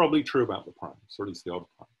 then it's probably true about the primes, or at least the odd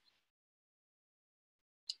primes.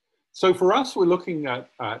 So for us, we're looking at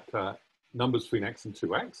numbers between x and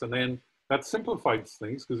 2x, and then that simplifies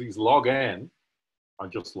things because these log n are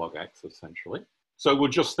just log x, essentially. So we'll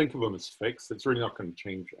just think of them as fixed. It's really not going to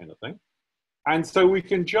change anything. And so we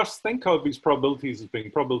can just think of these probabilities as being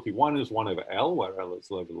probability 1 is 1 over L, where L is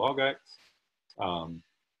over log x.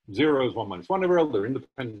 0 is 1 minus 1 over L. They're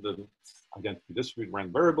independent, identically distributed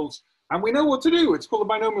random variables. And we know what to do. It's called a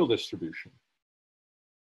binomial distribution.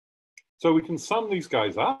 So we can sum these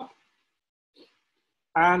guys up.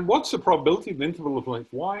 And what's the probability the interval of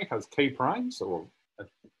length y has k primes, or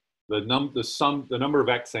the number of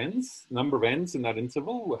xn's, number of n's in that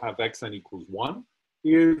interval will have xn equals 1,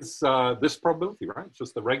 is this probability, right? It's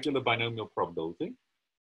just the regular binomial probability.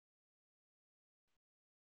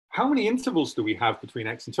 How many intervals do we have between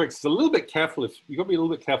x and 2x? It's a little bit careful. You've got to be a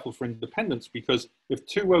little bit careful for independence, because if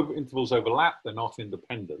two intervals overlap, they're not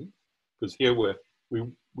independent. Because here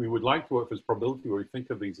we would like to work with this probability where we think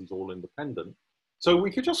of these as all independent. So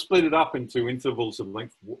we could just split it up into intervals of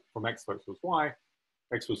length from x to x plus y,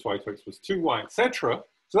 x plus y to x plus 2y, etc.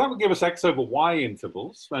 So that would give us x over y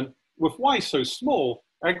intervals. And with y so small,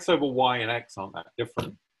 x over y and x aren't that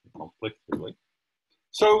different multiplicatively.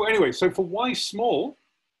 So anyway, so for y small,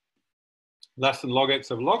 less than log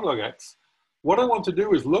x over log x, what I want to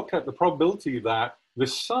do is look at the probability that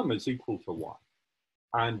this sum is equal to y.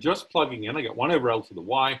 And just plugging in, I get 1 over L to the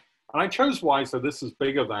y. And I chose y, so this is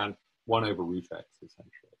bigger than 1 over root x,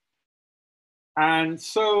 essentially. And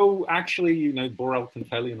so actually, you know,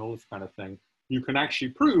 Borel-Cantelli and all this kind of thing, you can actually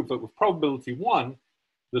prove that with probability 1,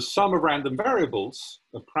 the sum of random variables,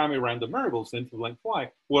 of Cramér random variables, the interval length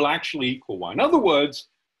y, will actually equal y. In other words,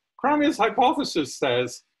 Cramér's hypothesis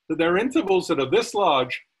says that there are intervals that are this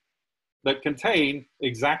large that contain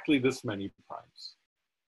exactly this many primes.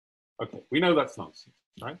 Okay, we know that's nonsense,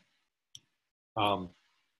 right? I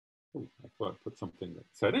thought I'd put something that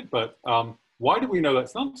said it, but why do we know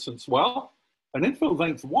that's nonsense? Well, an interval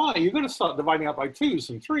length y, you're going to start dividing out by 2s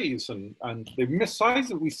and 3s, and the miss size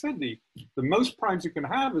that we said, the most primes you can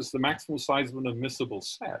have is the maximal size of an admissible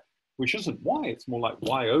set, which isn't y, it's more like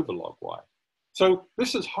y over log y. So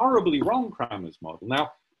this is horribly wrong, Cramér's model.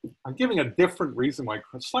 Now, I'm giving a different reason why,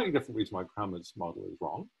 slightly different reason why Cramér's model is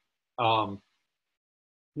wrong.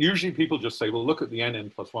 Usually people just say, well, look at the n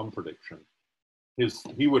plus 1 prediction.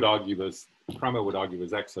 He would argue this, Cramér would argue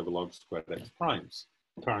as x over log squared x primes.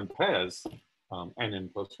 Prime pairs, n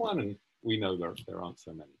plus 1, and we know there aren't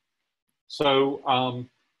so many. So,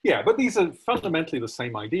 yeah, but these are fundamentally the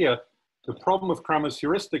same idea. The problem with Cramér's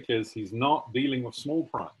heuristic is he's not dealing with small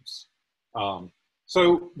primes.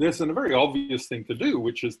 So there's a very obvious thing to do,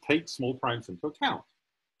 which is take small primes into account.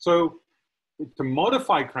 So to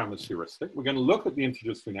modify Cramér's heuristic, we're going to look at the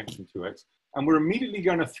integers between x and 2x, and we're immediately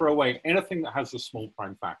going to throw away anything that has a small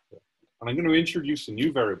prime factor. And I'm going to introduce a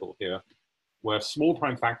new variable here, where small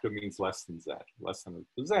prime factor means less than z, less than or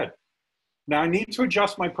equal to z. Now I need to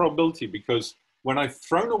adjust my probability, because when I've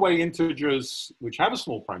thrown away integers which have a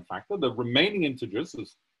small prime factor, the remaining integers,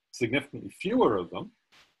 there's significantly fewer of them.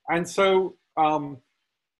 And so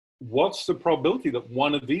what's the probability that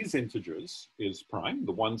one of these integers is prime,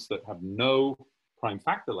 the ones that have no prime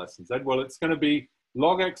factor less than z? Well, it's going to be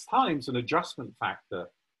log x times an adjustment factor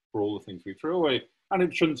for all the things we threw away. And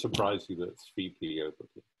it shouldn't surprise you that it's phi p over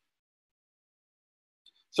p.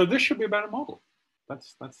 So this should be a better model.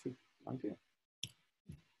 That's the idea.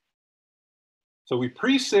 So we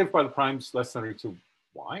pre-sieve by the primes less than or equal to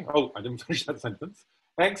y. Oh, I didn't finish that sentence.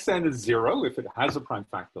 Xn is 0 if it has a prime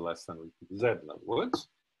factor less than or equal to z, in other words.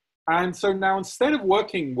 And so now instead of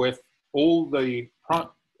working with all the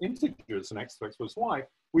integers in x to x plus y,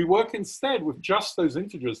 we work instead with just those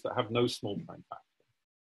integers that have no small prime factor.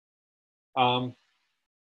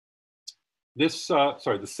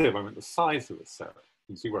 Sorry, the sieve, I meant the size of the set.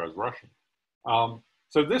 You can see where I was rushing.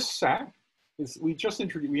 So this set is, we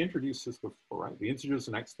introduced this before, right? The integers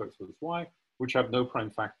in x to x plus y, which have no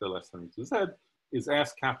prime factor less than or equal to z, is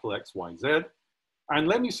s capital X, Y, Z. And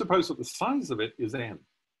let me suppose that the size of it is n,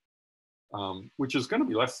 which is going to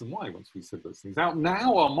be less than y once we sieve those things out.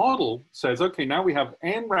 Now our model says, okay, now we have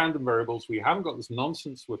n random variables. We haven't got this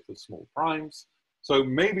nonsense with the small primes. So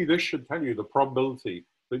maybe this should tell you the probability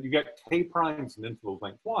that you get k primes in interval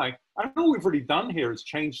length y. And all we've already done here is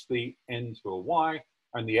change the n to a y,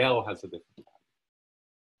 and the L has a different value.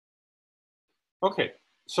 Okay,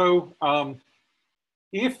 so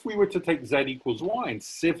if we were to take z equals y and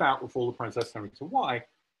sieve out with all the primes necessary to y,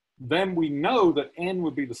 then we know that n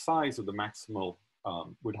would be the size of the maximal,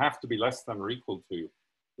 would have to be less than or equal to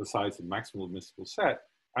the size of the maximal admissible set.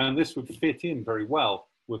 And this would fit in very well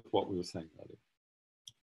with what we were saying earlier.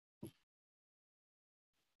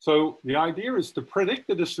 So the idea is to predict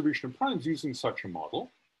the distribution of primes using such a model.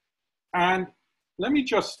 And let me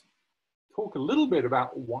just talk a little bit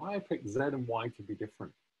about why I picked z and y to be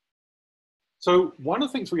different. So one of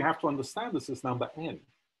the things we have to understand is this number n.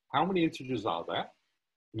 How many integers are there?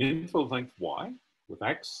 An interval of length y with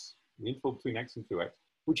x, the interval between x and 2x,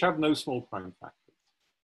 which have no small prime factors.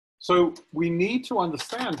 So we need to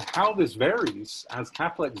understand how this varies as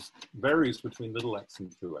capital X varies between little x and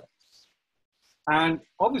 2x. And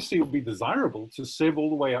obviously it would be desirable to sieve all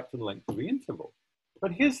the way up to the length of the interval.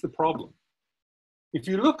 But here's the problem. If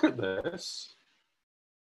you look at this,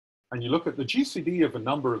 and you look at the GCD of a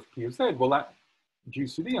number of P of Z, well, that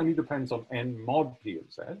GCD only depends on n mod P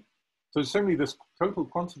of Z. So simply this total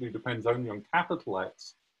quantity depends only on capital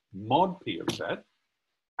X mod P of Z.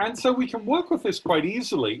 And so we can work with this quite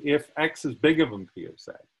easily if X is bigger than P of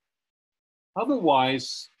Z.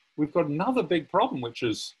 Otherwise, we've got another big problem, which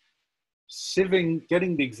is sieving,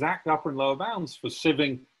 getting the exact upper and lower bounds for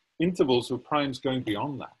sieving intervals with primes going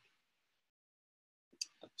beyond that.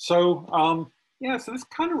 So yeah, so this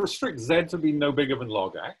kind of restricts Z to be no bigger than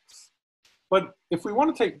log X. But if we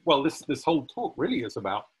want to take, well, this whole talk really is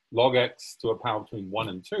about log X to a power between 1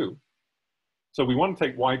 and 2. So we want to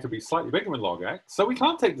take Y to be slightly bigger than log X. So we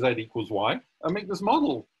can't take Z equals Y and make this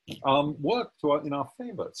model work in our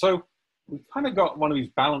favor. So we kind of got one of these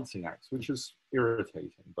balancing acts, which is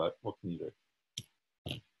irritating, but what can you do?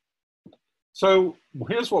 So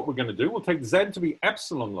here's what we're going to do. We'll take Z to be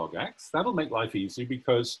epsilon log X. That'll make life easy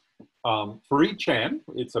because for each n,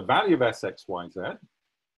 it's a value of S, X, Y, Z.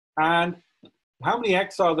 And how many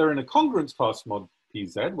X are there in a congruence class mod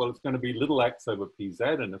PZ? Well, it's going to be little x over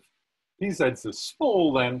PZ. And if PZ's is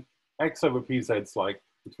small, then X over PZ's like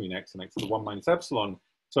between X and X to the 1 minus epsilon.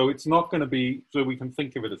 So it's not going to be, so we can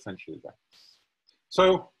think of it essentially as that.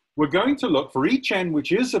 So we're going to look for each n,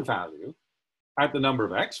 which is a value, at the number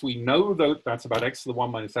of X. We know that that's about X to the 1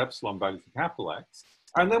 minus epsilon values of capital X.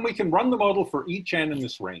 And then we can run the model for each n in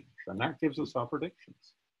this range. And that gives us our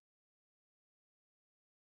predictions.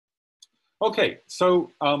 Okay,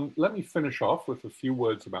 so let me finish off with a few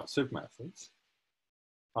words about sieve methods.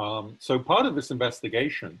 So part of this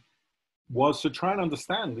investigation was to try and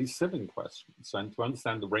understand these sieving questions and to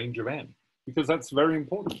understand the range of n, because that's very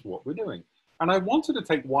important to what we're doing. And I wanted to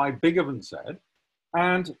take y bigger than z.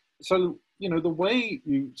 And so, you know, the way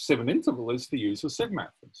you sieve an interval is to use a sieve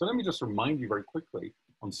method. So let me just remind you very quickly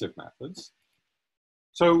on sieve methods.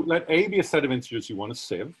 So let A be a set of integers you want to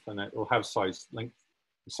sieve, and it will have size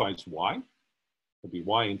y. There'll be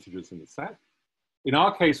y integers in the set. In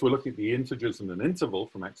our case, we're looking at the integers in an interval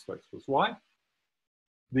from x to x plus y.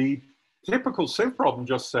 The typical sieve problem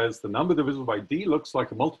just says the number divisible by d looks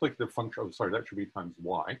like a multiplicative function. Oh, sorry, that should be times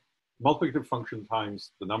y. Multiplicative function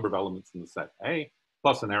times the number of elements in the set A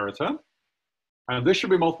plus an error term. And this should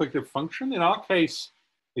be a multiplicative function. In our case,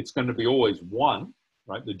 it's going to be always 1,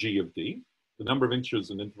 right? The g of d. The number of integers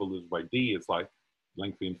in an interval divided by d is like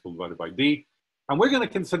length of the interval divided by d. And we're going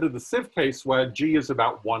to consider the sieve case where g is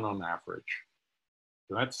about 1 on average.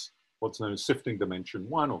 So that's what's known as sifting dimension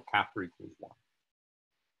 1, or kappa equals 1.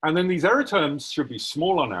 And then these error terms should be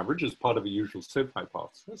small on average as part of a usual sieve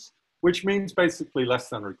hypothesis, which means basically less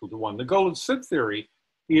than or equal to 1. The goal of sieve theory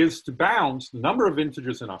is to bound the number of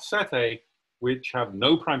integers in our set A which have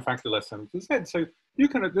no prime factor less than or equal to z. So you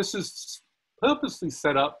can, this is purposely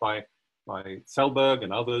set up by Selberg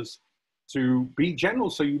and others to be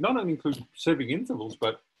general. So you not only include sieving intervals,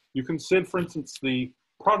 but you can sieve, for instance, the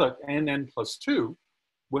product n plus 2,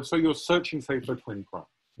 where so you're searching, say, for twin primes.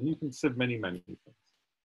 And you can sieve many, many things.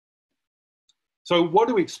 So what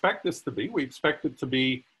do we expect this to be? We expect it to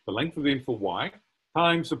be the length of the interval y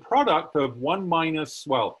times the product of 1 minus,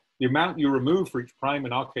 well, the amount you remove for each prime,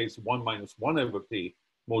 in our case, 1 minus 1 over p,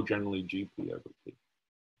 more generally gp over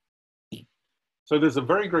p. So there's a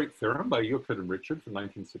very great theorem by Euclid and Richard from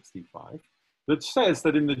 1965 that says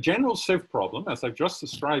that in the general sieve problem, as I've just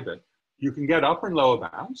described it, you can get upper and lower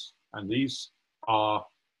bounds. And these are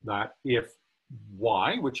that if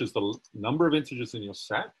y, which is the number of integers in your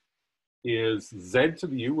set, is z to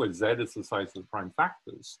the u, where z is the size of the prime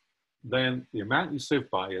factors, then the amount you sieve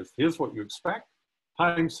by is, here's what you expect,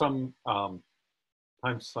 times some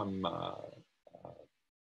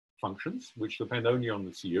functions, which depend only on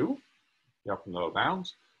this u, the upper and lower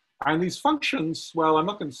bounds. And these functions, well, I'm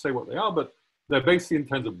not going to say what they are, but they're basically in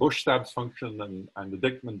terms of Buchstab's function and the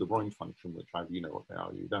Dickman-de Broglie function, which either you know what they are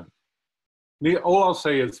or you don't. All I'll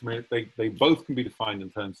say is they both can be defined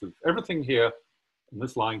in terms of, everything here in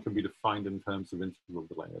this line can be defined in terms of integral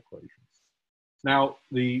delay equations. Now,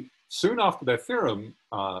 soon after their theorem,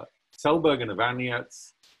 Selberg and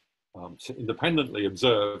Iwaniec independently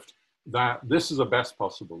observed that this is a best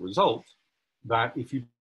possible result, that if you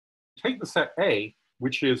take the set A,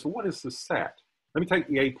 which is, what is the set? Let me take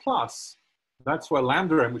the A plus, that's where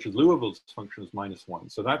lambda m, which is Liouville's function, is -1.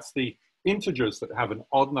 So that's the integers that have an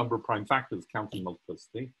odd number of prime factors counting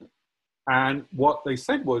multiplicity. And what they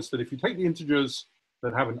said was that if you take the integers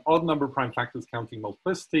that have an odd number of prime factors counting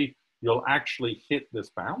multiplicity, you'll actually hit this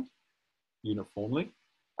bound uniformly.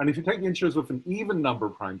 And if you take the integers with an even number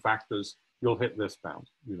of prime factors, you'll hit this bound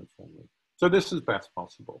uniformly. So this is best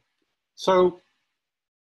possible. So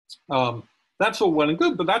that's all well and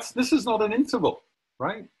good, but this is not an interval,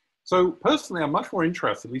 right? So personally, I'm much more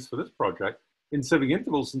interested, at least for this project, in sieving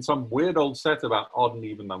intervals than some weird old set about odd and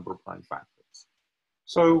even number of prime factors.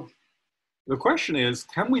 So the question is,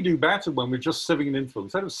 can we do better when we're just sieving an interval?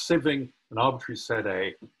 Instead of sieving an arbitrary set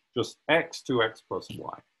A, just x to x plus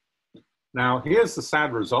y. Now, here's the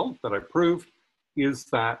sad result that I proved, is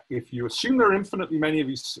that if you assume there are infinitely many of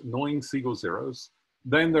these annoying Siegel zeros,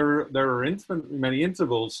 then there are infinitely many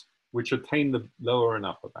intervals which attain the lower and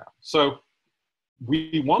upper bound. So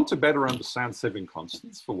we want to better understand sieving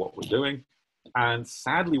constants for what we're doing. And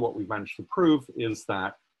sadly, what we've managed to prove is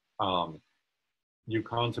that you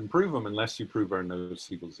can't improve them unless you prove there are no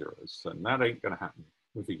Siegel zeros. And that ain't going to happen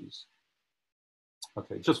with these.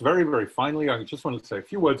 Okay, just very, very finally, I just want to say a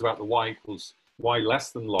few words about the y equals y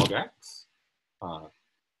less than log x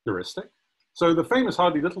heuristic. So the famous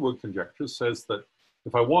Hardy-Littlewood conjecture says that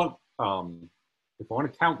if I want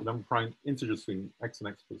to count the number of prime integers between x and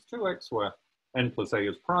x plus 2x, where n plus a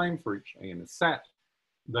is prime for each a in a set,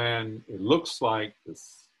 then it looks like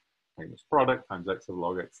this famous product times x over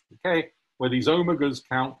log x to the k, where these omegas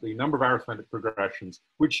count the number of arithmetic progressions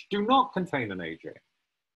which do not contain an aj.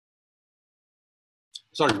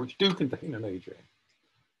 Sorry, which do contain an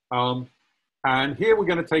aj. And here we're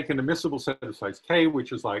going to take an admissible set of size k,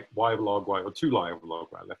 which is like y over log y, or 2y over log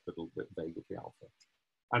y. I left it a little bit vague with the alpha,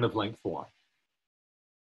 and of length y.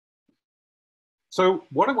 So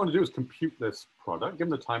what I want to do is compute this product.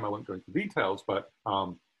 Given the time, I won't go into details, but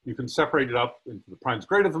you can separate it up into the primes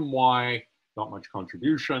greater than y, not much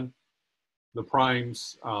contribution. The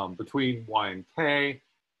primes between y and k,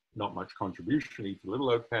 not much contribution, e to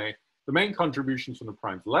little ok. The main contributions from the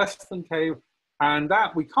primes less than k, and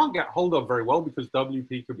that we can't get hold of very well because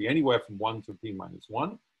WP could be anywhere from 1 to p minus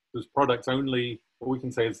 1. This product's only, what we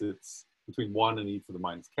can say is it's between 1 and e to the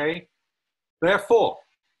minus k. Therefore,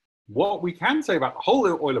 what we can say about the whole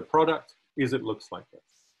Euler product is it looks like this.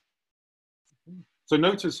 So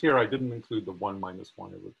notice here I didn't include the 1 minus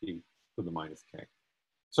 1 over p to the minus k.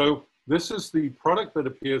 So this is the product that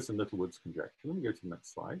appears in Littlewood's conjecture. Let me go to the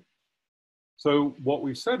next slide. So what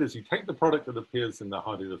we've said is you take the product that appears in the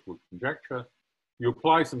Hardy-Littlewood conjecture, you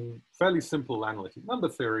apply some fairly simple analytic number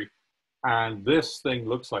theory, and this thing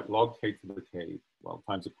looks like log k to the k, well,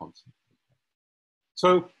 times a constant.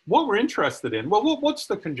 So what we're interested in, well, what's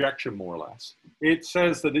the conjecture more or less? It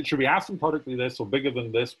says that it should be asymptotically this or bigger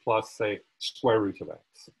than this plus, say, square root of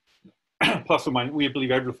x. Plus or minus, we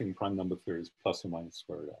believe everything in prime number theory is plus or minus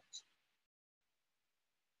square root of x.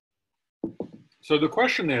 So the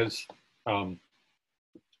question is,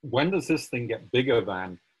 when does this thing get bigger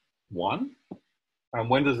than 1? And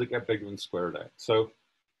when does it get bigger than square root of x? So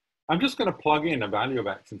I'm just going to plug in a value of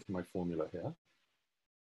x into my formula here.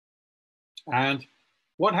 And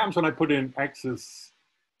what happens when I put in x is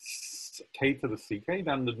k to the ck?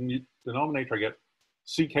 Then the denominator I get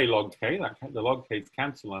ck log k, the log k's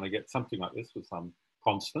cancel, and I get something like this with some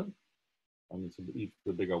constant. And it's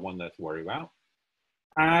the bigger one there to worry about.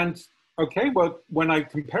 And okay, but when I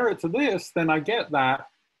compare it to this, then I get that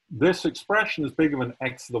this expression is bigger than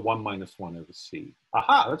x to the 1 minus 1 over c.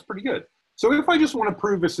 Aha, that's pretty good. So if I just want to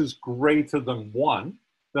prove this is greater than 1,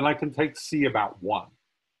 then I can take c about 1.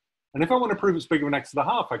 And if I want to prove it's bigger than x to the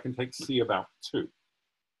half, I can take c about 2.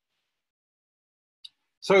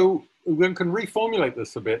 So we can reformulate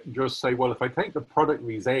this a bit and just say, well, if I take the product of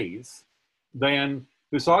these a's, then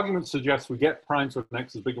this argument suggests we get primes when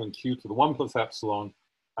x is bigger than q to the 1 plus epsilon,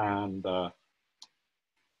 and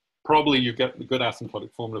probably you get the good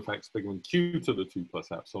asymptotic formula for x bigger than q to the 2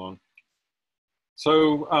 plus epsilon.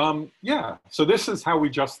 So yeah, so this is how we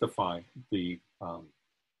justify the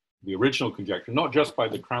original conjecture, not just by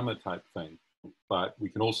the Cramer type thing, but we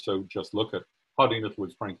can also just look at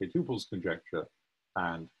Harding-Littlewood-Franke-Tuples conjecture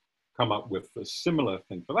and come up with a similar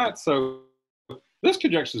thing for that. So this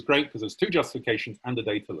conjecture is great because there's two justifications and the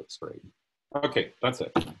data looks great. Okay, that's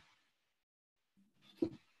it.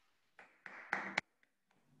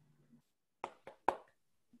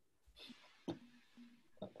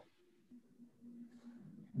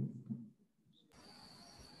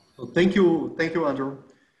 So thank you, Andrew.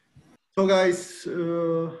 So guys,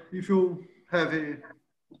 if you have a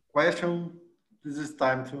question, this is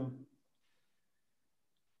time to,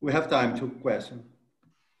 we have time to question.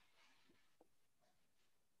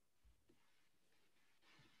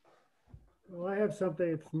 Well, I have something,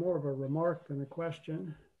 it's more of a remark than a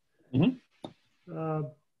question. Mm-hmm.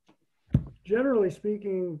 Generally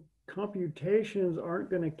speaking, computations aren't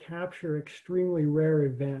going to capture extremely rare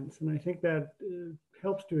events. And I think that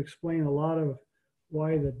helps to explain a lot of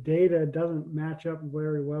why the data doesn't match up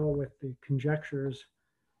very well with the conjectures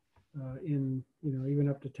in, even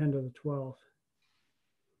up to 10 to the 12th.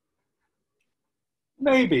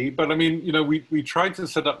 Maybe, but I mean, we tried to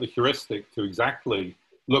set up the heuristic to exactly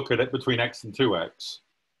look at it between x and 2x.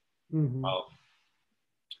 Mm-hmm.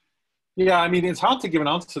 Yeah, I mean, it's hard to give an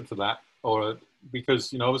answer to that, or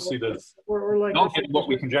because obviously there's or like not getting what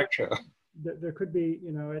we conjecture. There could be,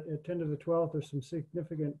 at 10 to the 12th, there's some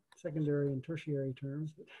significant secondary and tertiary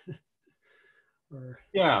terms, or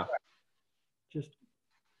yeah, just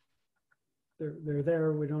they're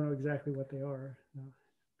there. We don't know exactly what they are. No.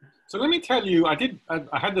 So let me tell you, I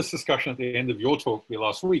had this discussion at the end of your talk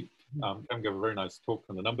last week. Kevin gave a very nice talk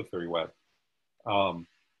on the number theory web. And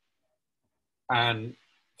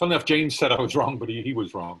funnily enough, James said I was wrong, but he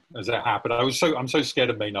was wrong as that happened. I'm so scared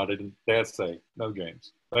of Maynard, I didn't dare say no,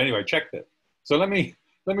 James. But anyway, checked it. So let me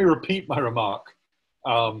repeat my remark.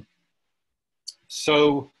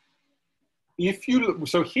 So here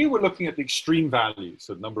we're looking at the extreme values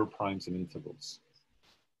of number of primes and intervals.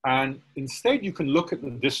 And instead, you can look at the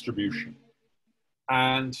distribution.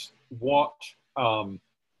 And what the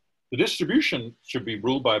distribution should be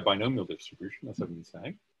ruled by a binomial distribution, as I've been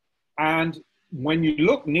saying. And when you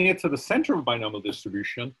look near to the center of a binomial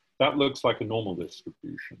distribution, that looks like a normal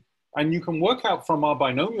distribution. And you can work out from our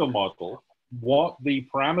binomial model what the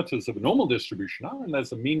parameters of a normal distribution are. And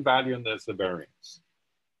there's a mean value and there's the variance.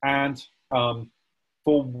 And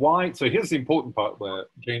for y, so here's the important part where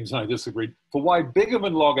James and I disagreed. For y bigger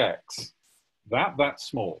than log x, that's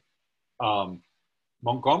small.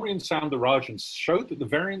 Montgomery and Soundarajan showed that the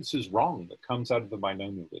variance is wrong that comes out of the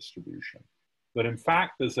binomial distribution. That in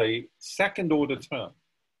fact, there's a second order term.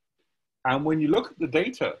 And when you look at the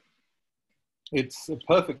data, it's a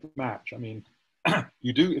perfect match. I mean,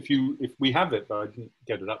 if we have it, but I didn't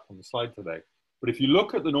get it up on the slide today. But if you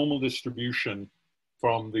look at the normal distribution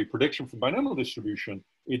from the prediction from binomial distribution,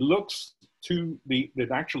 it looks the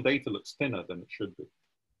actual data looks thinner than it should be.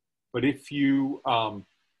 But if you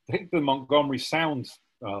take the Montgomery Sound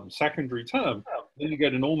secondary term, then you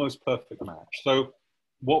get an almost perfect match. So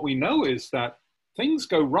what we know is that things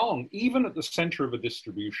go wrong even at the center of a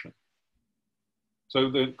distribution. So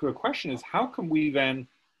the question is, how can we then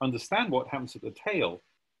understand what happens at the tail,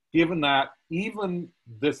 given that even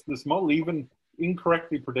this model even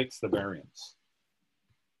incorrectly predicts the variance?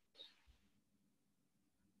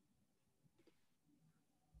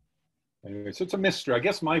 Anyway, so it's a mystery. I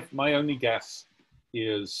guess my only guess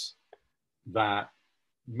is that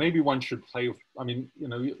maybe one should play with, I mean,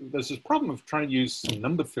 there's this problem of trying to use some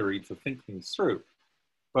number theory to think things through.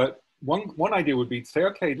 But one idea would be to say,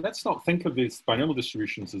 okay, let's not think of these binomial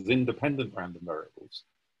distributions as independent random variables.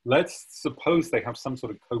 Let's suppose they have some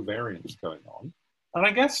sort of covariance going on. And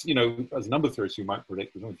I guess, as a number theorist, you might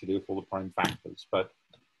predict there's nothing to do with all the prime factors. But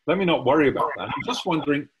let me not worry about that. I'm just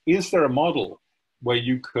wondering, is there a model where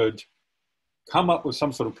you could come up with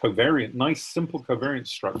some sort of covariant, nice, simple covariance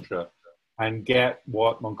structure and get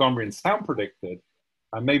what Montgomery and Sound predicted,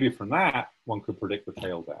 and maybe from that, one could predict the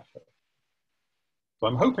tail data. So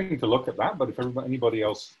I'm hoping to look at that, but if anybody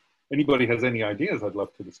has any ideas, I'd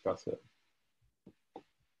love to discuss it.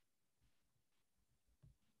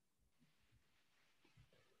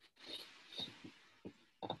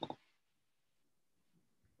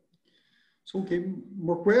 So, okay,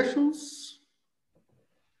 more questions?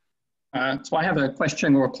 So I have a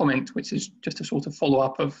question or a comment, which is just a sort of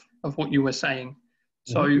follow-up of what you were saying.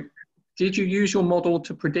 So did you use your model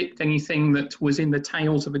to predict anything that was in the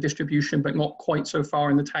tails of a distribution, but not quite so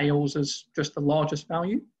far in the tails as just the largest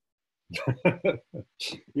value?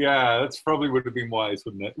 Yeah, that's probably would have been wise,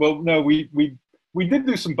 wouldn't it? Well, no, we did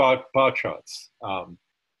do some bar charts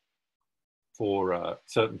for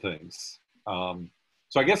certain things.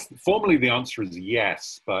 So I guess formally the answer is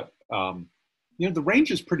yes, but you know, the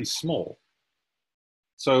range is pretty small.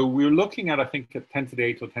 So we were looking at, I think, at 10 to the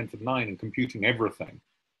 8 or 10 to the 9 and computing everything.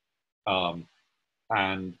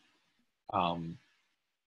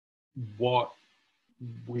 What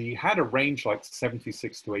we had a range like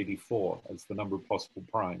 76 to 84 as the number of possible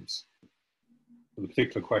primes for the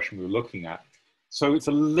particular question we were looking at. So it's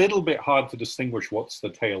a little bit hard to distinguish what's the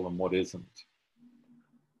tail and what isn't.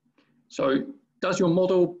 So does your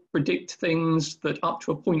model predict things that up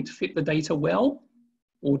to a point fit the data well?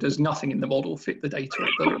 Or does nothing in the model fit the data at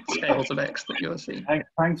the scales of X that you're seeing?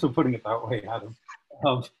 Thanks for putting it that way, Adam.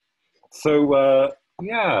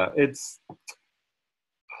 Yeah, it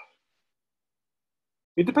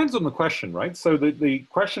depends on the question, right? So the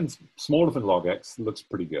question's smaller than log X looks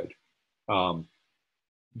pretty good.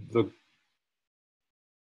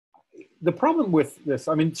 The problem with this,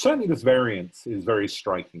 I mean, certainly this variance is very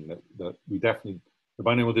striking that we definitely, the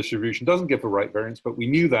binomial distribution doesn't give the right variance, but we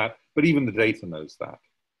knew that, but even the data knows that.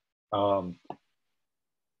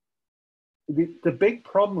 The big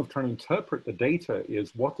problem of trying to interpret the data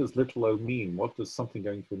is what does little o mean? What does something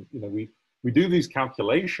going to, you know, we do these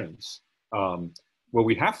calculations where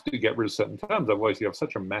we have to get rid of certain terms, otherwise you have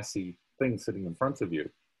such a messy thing sitting in front of you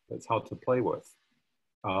that's hard to play with.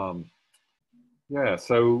 Yeah,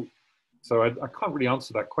 so I can't really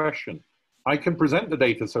answer that question. I can present the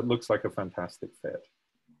data so it looks like a fantastic fit.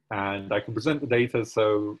 And I can present the data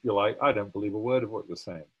so you're like, I don't believe a word of what you're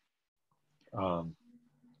saying.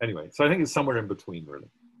 Anyway, so I think it's somewhere in between, really.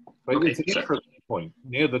 But okay, it's an interesting point,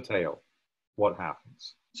 near the tail, what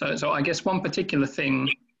happens. So I guess one particular thing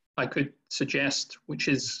I could suggest, which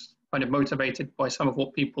is kind of motivated by some of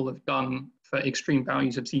what people have done for extreme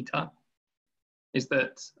values of zeta, is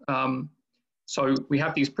that, so we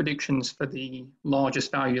have these predictions for the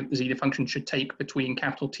largest value that the zeta function should take between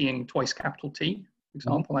capital T and twice capital T, for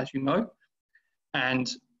example, as you know. And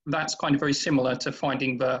that's kind of very similar to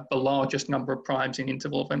finding the largest number of primes in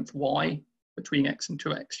interval of length y between x and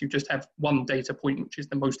 2x. You just have one data point, which is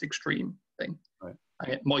the most extreme thing. Right.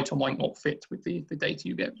 And it might or might not fit with the data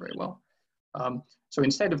you get very well. So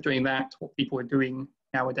instead of doing that, what people are doing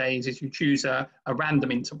nowadays is you choose a random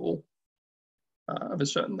interval of a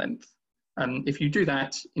certain length. And if you do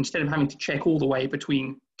that, instead of having to check all the way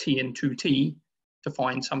between t and 2t to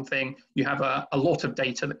find something, you have a lot of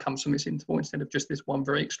data that comes from this interval instead of just this one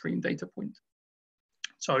very extreme data point.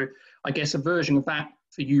 So I guess a version of that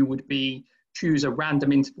for you would be choose a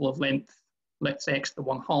random interval of length, let's say x to the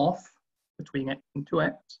 1/2 between x and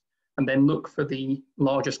 2x, and then look for the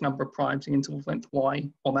largest number of primes in interval of length y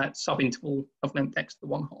on that subinterval of length x to the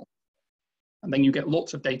 1/2. And then you get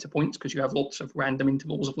lots of data points because you have lots of random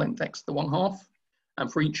intervals of length x to the 1/2.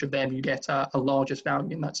 And for each of them, you get a largest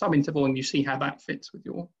value in that subinterval, and you see how that fits with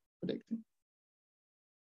your prediction.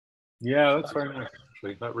 Yeah, that's very nice,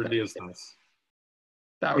 actually. That really is nice.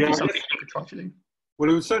 That would be something you could try to do. Well,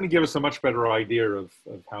 it would certainly give us a much better idea of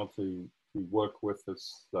how to work with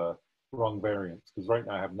this wrong variance, because right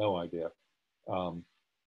now I have no idea.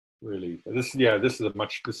 Really, this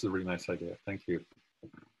is a really nice idea. Thank you.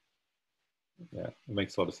 Yeah, it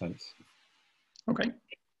makes a lot of sense. Okay.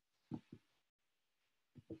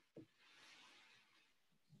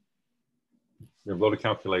 You have a lot of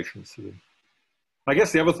calculations to do. I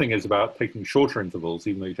guess the other thing is about taking shorter intervals,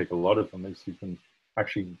 even though you take a lot of them, is you can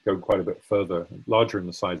actually go quite a bit further, larger in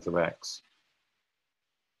the size of x.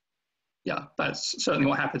 Yeah, that's certainly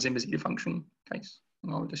what happens in the zeta function case,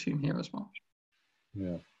 and I would assume here as well.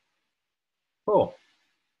 Yeah. Cool.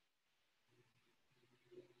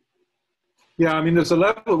 Yeah, I mean, there's a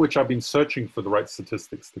level at which I've been searching for the right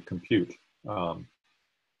statistics to compute, you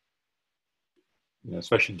know,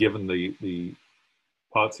 especially given the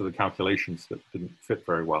parts of the calculations that didn't fit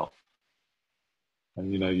very well.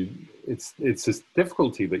 And, you know, it's this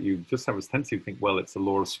difficulty that you just have a tendency to think, well, it's the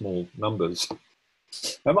law of small numbers.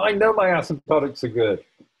 I know my asymptotics are good.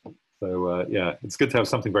 So, yeah, it's good to have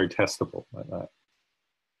something very testable like that.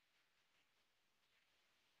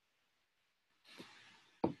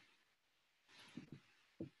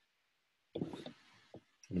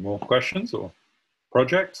 Any more questions or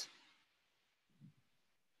projects?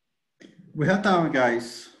 We have time,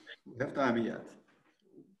 guys. We have time yet.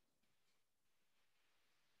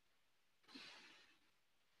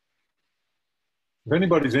 If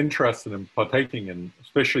anybody's interested in partaking in,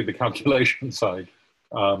 especially the calculation side,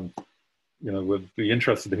 you know, would be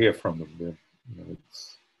interested to hear from them. You know,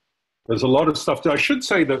 there's a lot of stuff. I should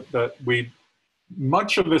say that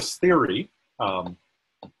much of this theory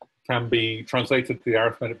can be translated to the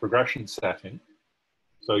arithmetic progression setting.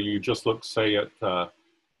 So you just look, say, at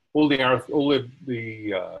all the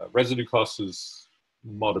residue classes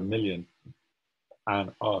mod 1,000,000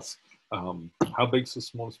 and ask how big's the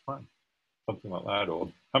smallest prime, something like that,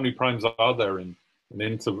 or how many primes are there in an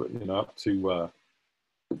interval, you know, up to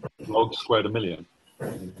log squared 1,000,000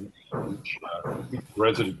 in each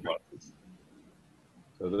residue classes.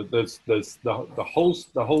 So there's the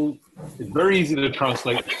whole. It's very easy to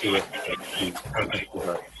translate to it.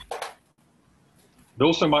 It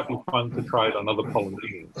also might be fun to try it on other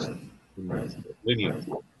polynomials, linear.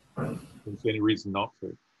 I don't see any reason not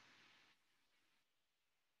to.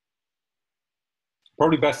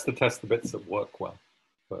 Probably best to test the bits that work well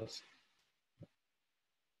first.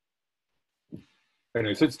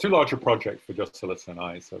 Anyway, so it's too large a project for just Allysa and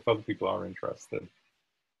I, so if other people are interested,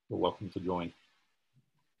 you're welcome to join.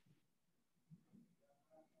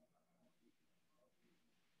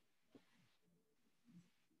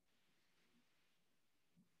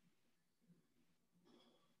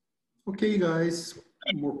 Okay, guys,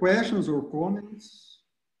 more questions or comments?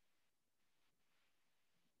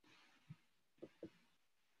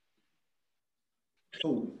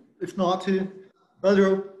 So, if not,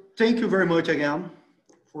 Andrew, thank you very much again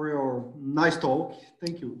for your nice talk.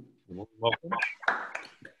 Thank you. You're welcome.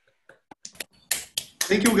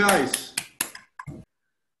 Thank you, guys.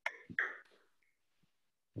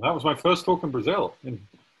 That was my first talk in Brazil.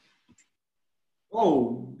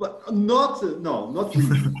 Oh, but not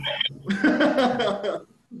really.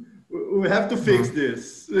 We have to fix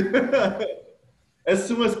this as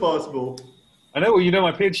soon as possible. I know, well, you know,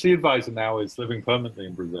 my PhD advisor now is living permanently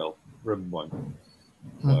in Brazil, Ribbenboim.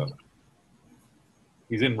 So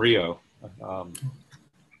he's in Rio.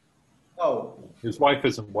 His wife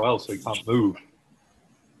isn't well, so he can't move.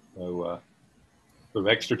 So sort of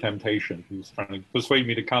extra temptation. He was trying to persuade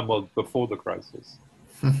me to come before the crisis.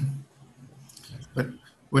 But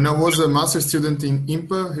when I was a master student in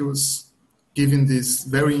IMPA, he was giving these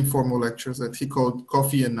very informal lectures that he called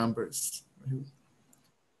Coffee and Numbers.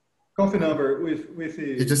 Coffee number with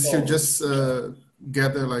the... He just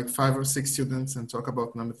gather like 5 or 6 students and talk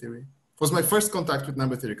about number theory. It was my first contact with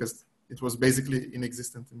number theory because it was basically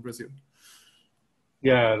inexistent in Brazil.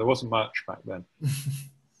 Yeah, there wasn't much back then.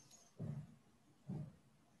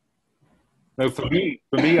 No, for me,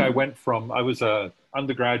 I was an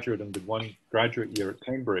undergraduate and did one graduate year at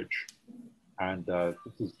Cambridge, and this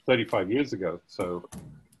was 35 years ago. So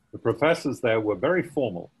the professors there were very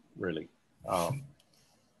formal, really.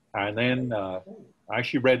 And then I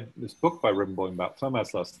actually read this book by Ribbenboim about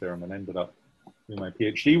Fermat's last theorem and ended up doing my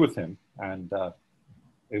PhD with him. And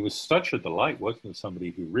it was such a delight working with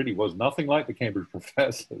somebody who really was nothing like the Cambridge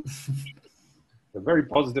professors. A very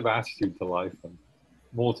positive attitude to life and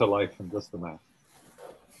more to life than just the math.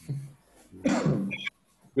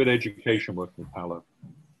 Good education working with Paolo.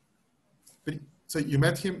 But, so you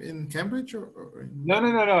met him in Cambridge? Or in... No.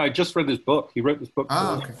 I just read this book. He wrote this book.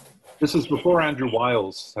 Okay. This is before Andrew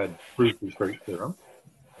Wiles had proved his great theorem.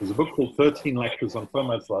 There's a book called 13 Lectures on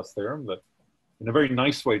Fermat's Last Theorem that in a very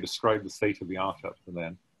nice way described the state of the art up to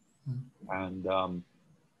then. And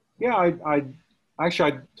yeah, I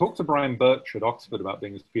talked to Brian Birch at Oxford about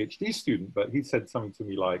being his PhD student, but he said something to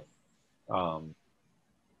me like,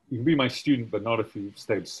 you can be my student, but not if you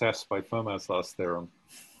stay obsessed by Fermat's last theorem.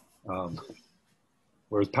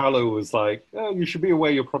 Whereas Paolo was like, oh, you should be aware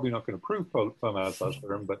you're probably not going to prove Fermat's last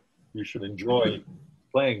theorem, but you should enjoy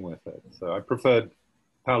playing with it. So I preferred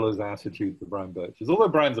Paolo's attitude to Brian Birch's, although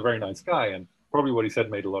Brian's a very nice guy, and probably what he said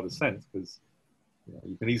made a lot of sense, because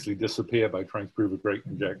you can easily disappear by trying to prove a great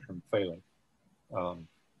conjecture and failing.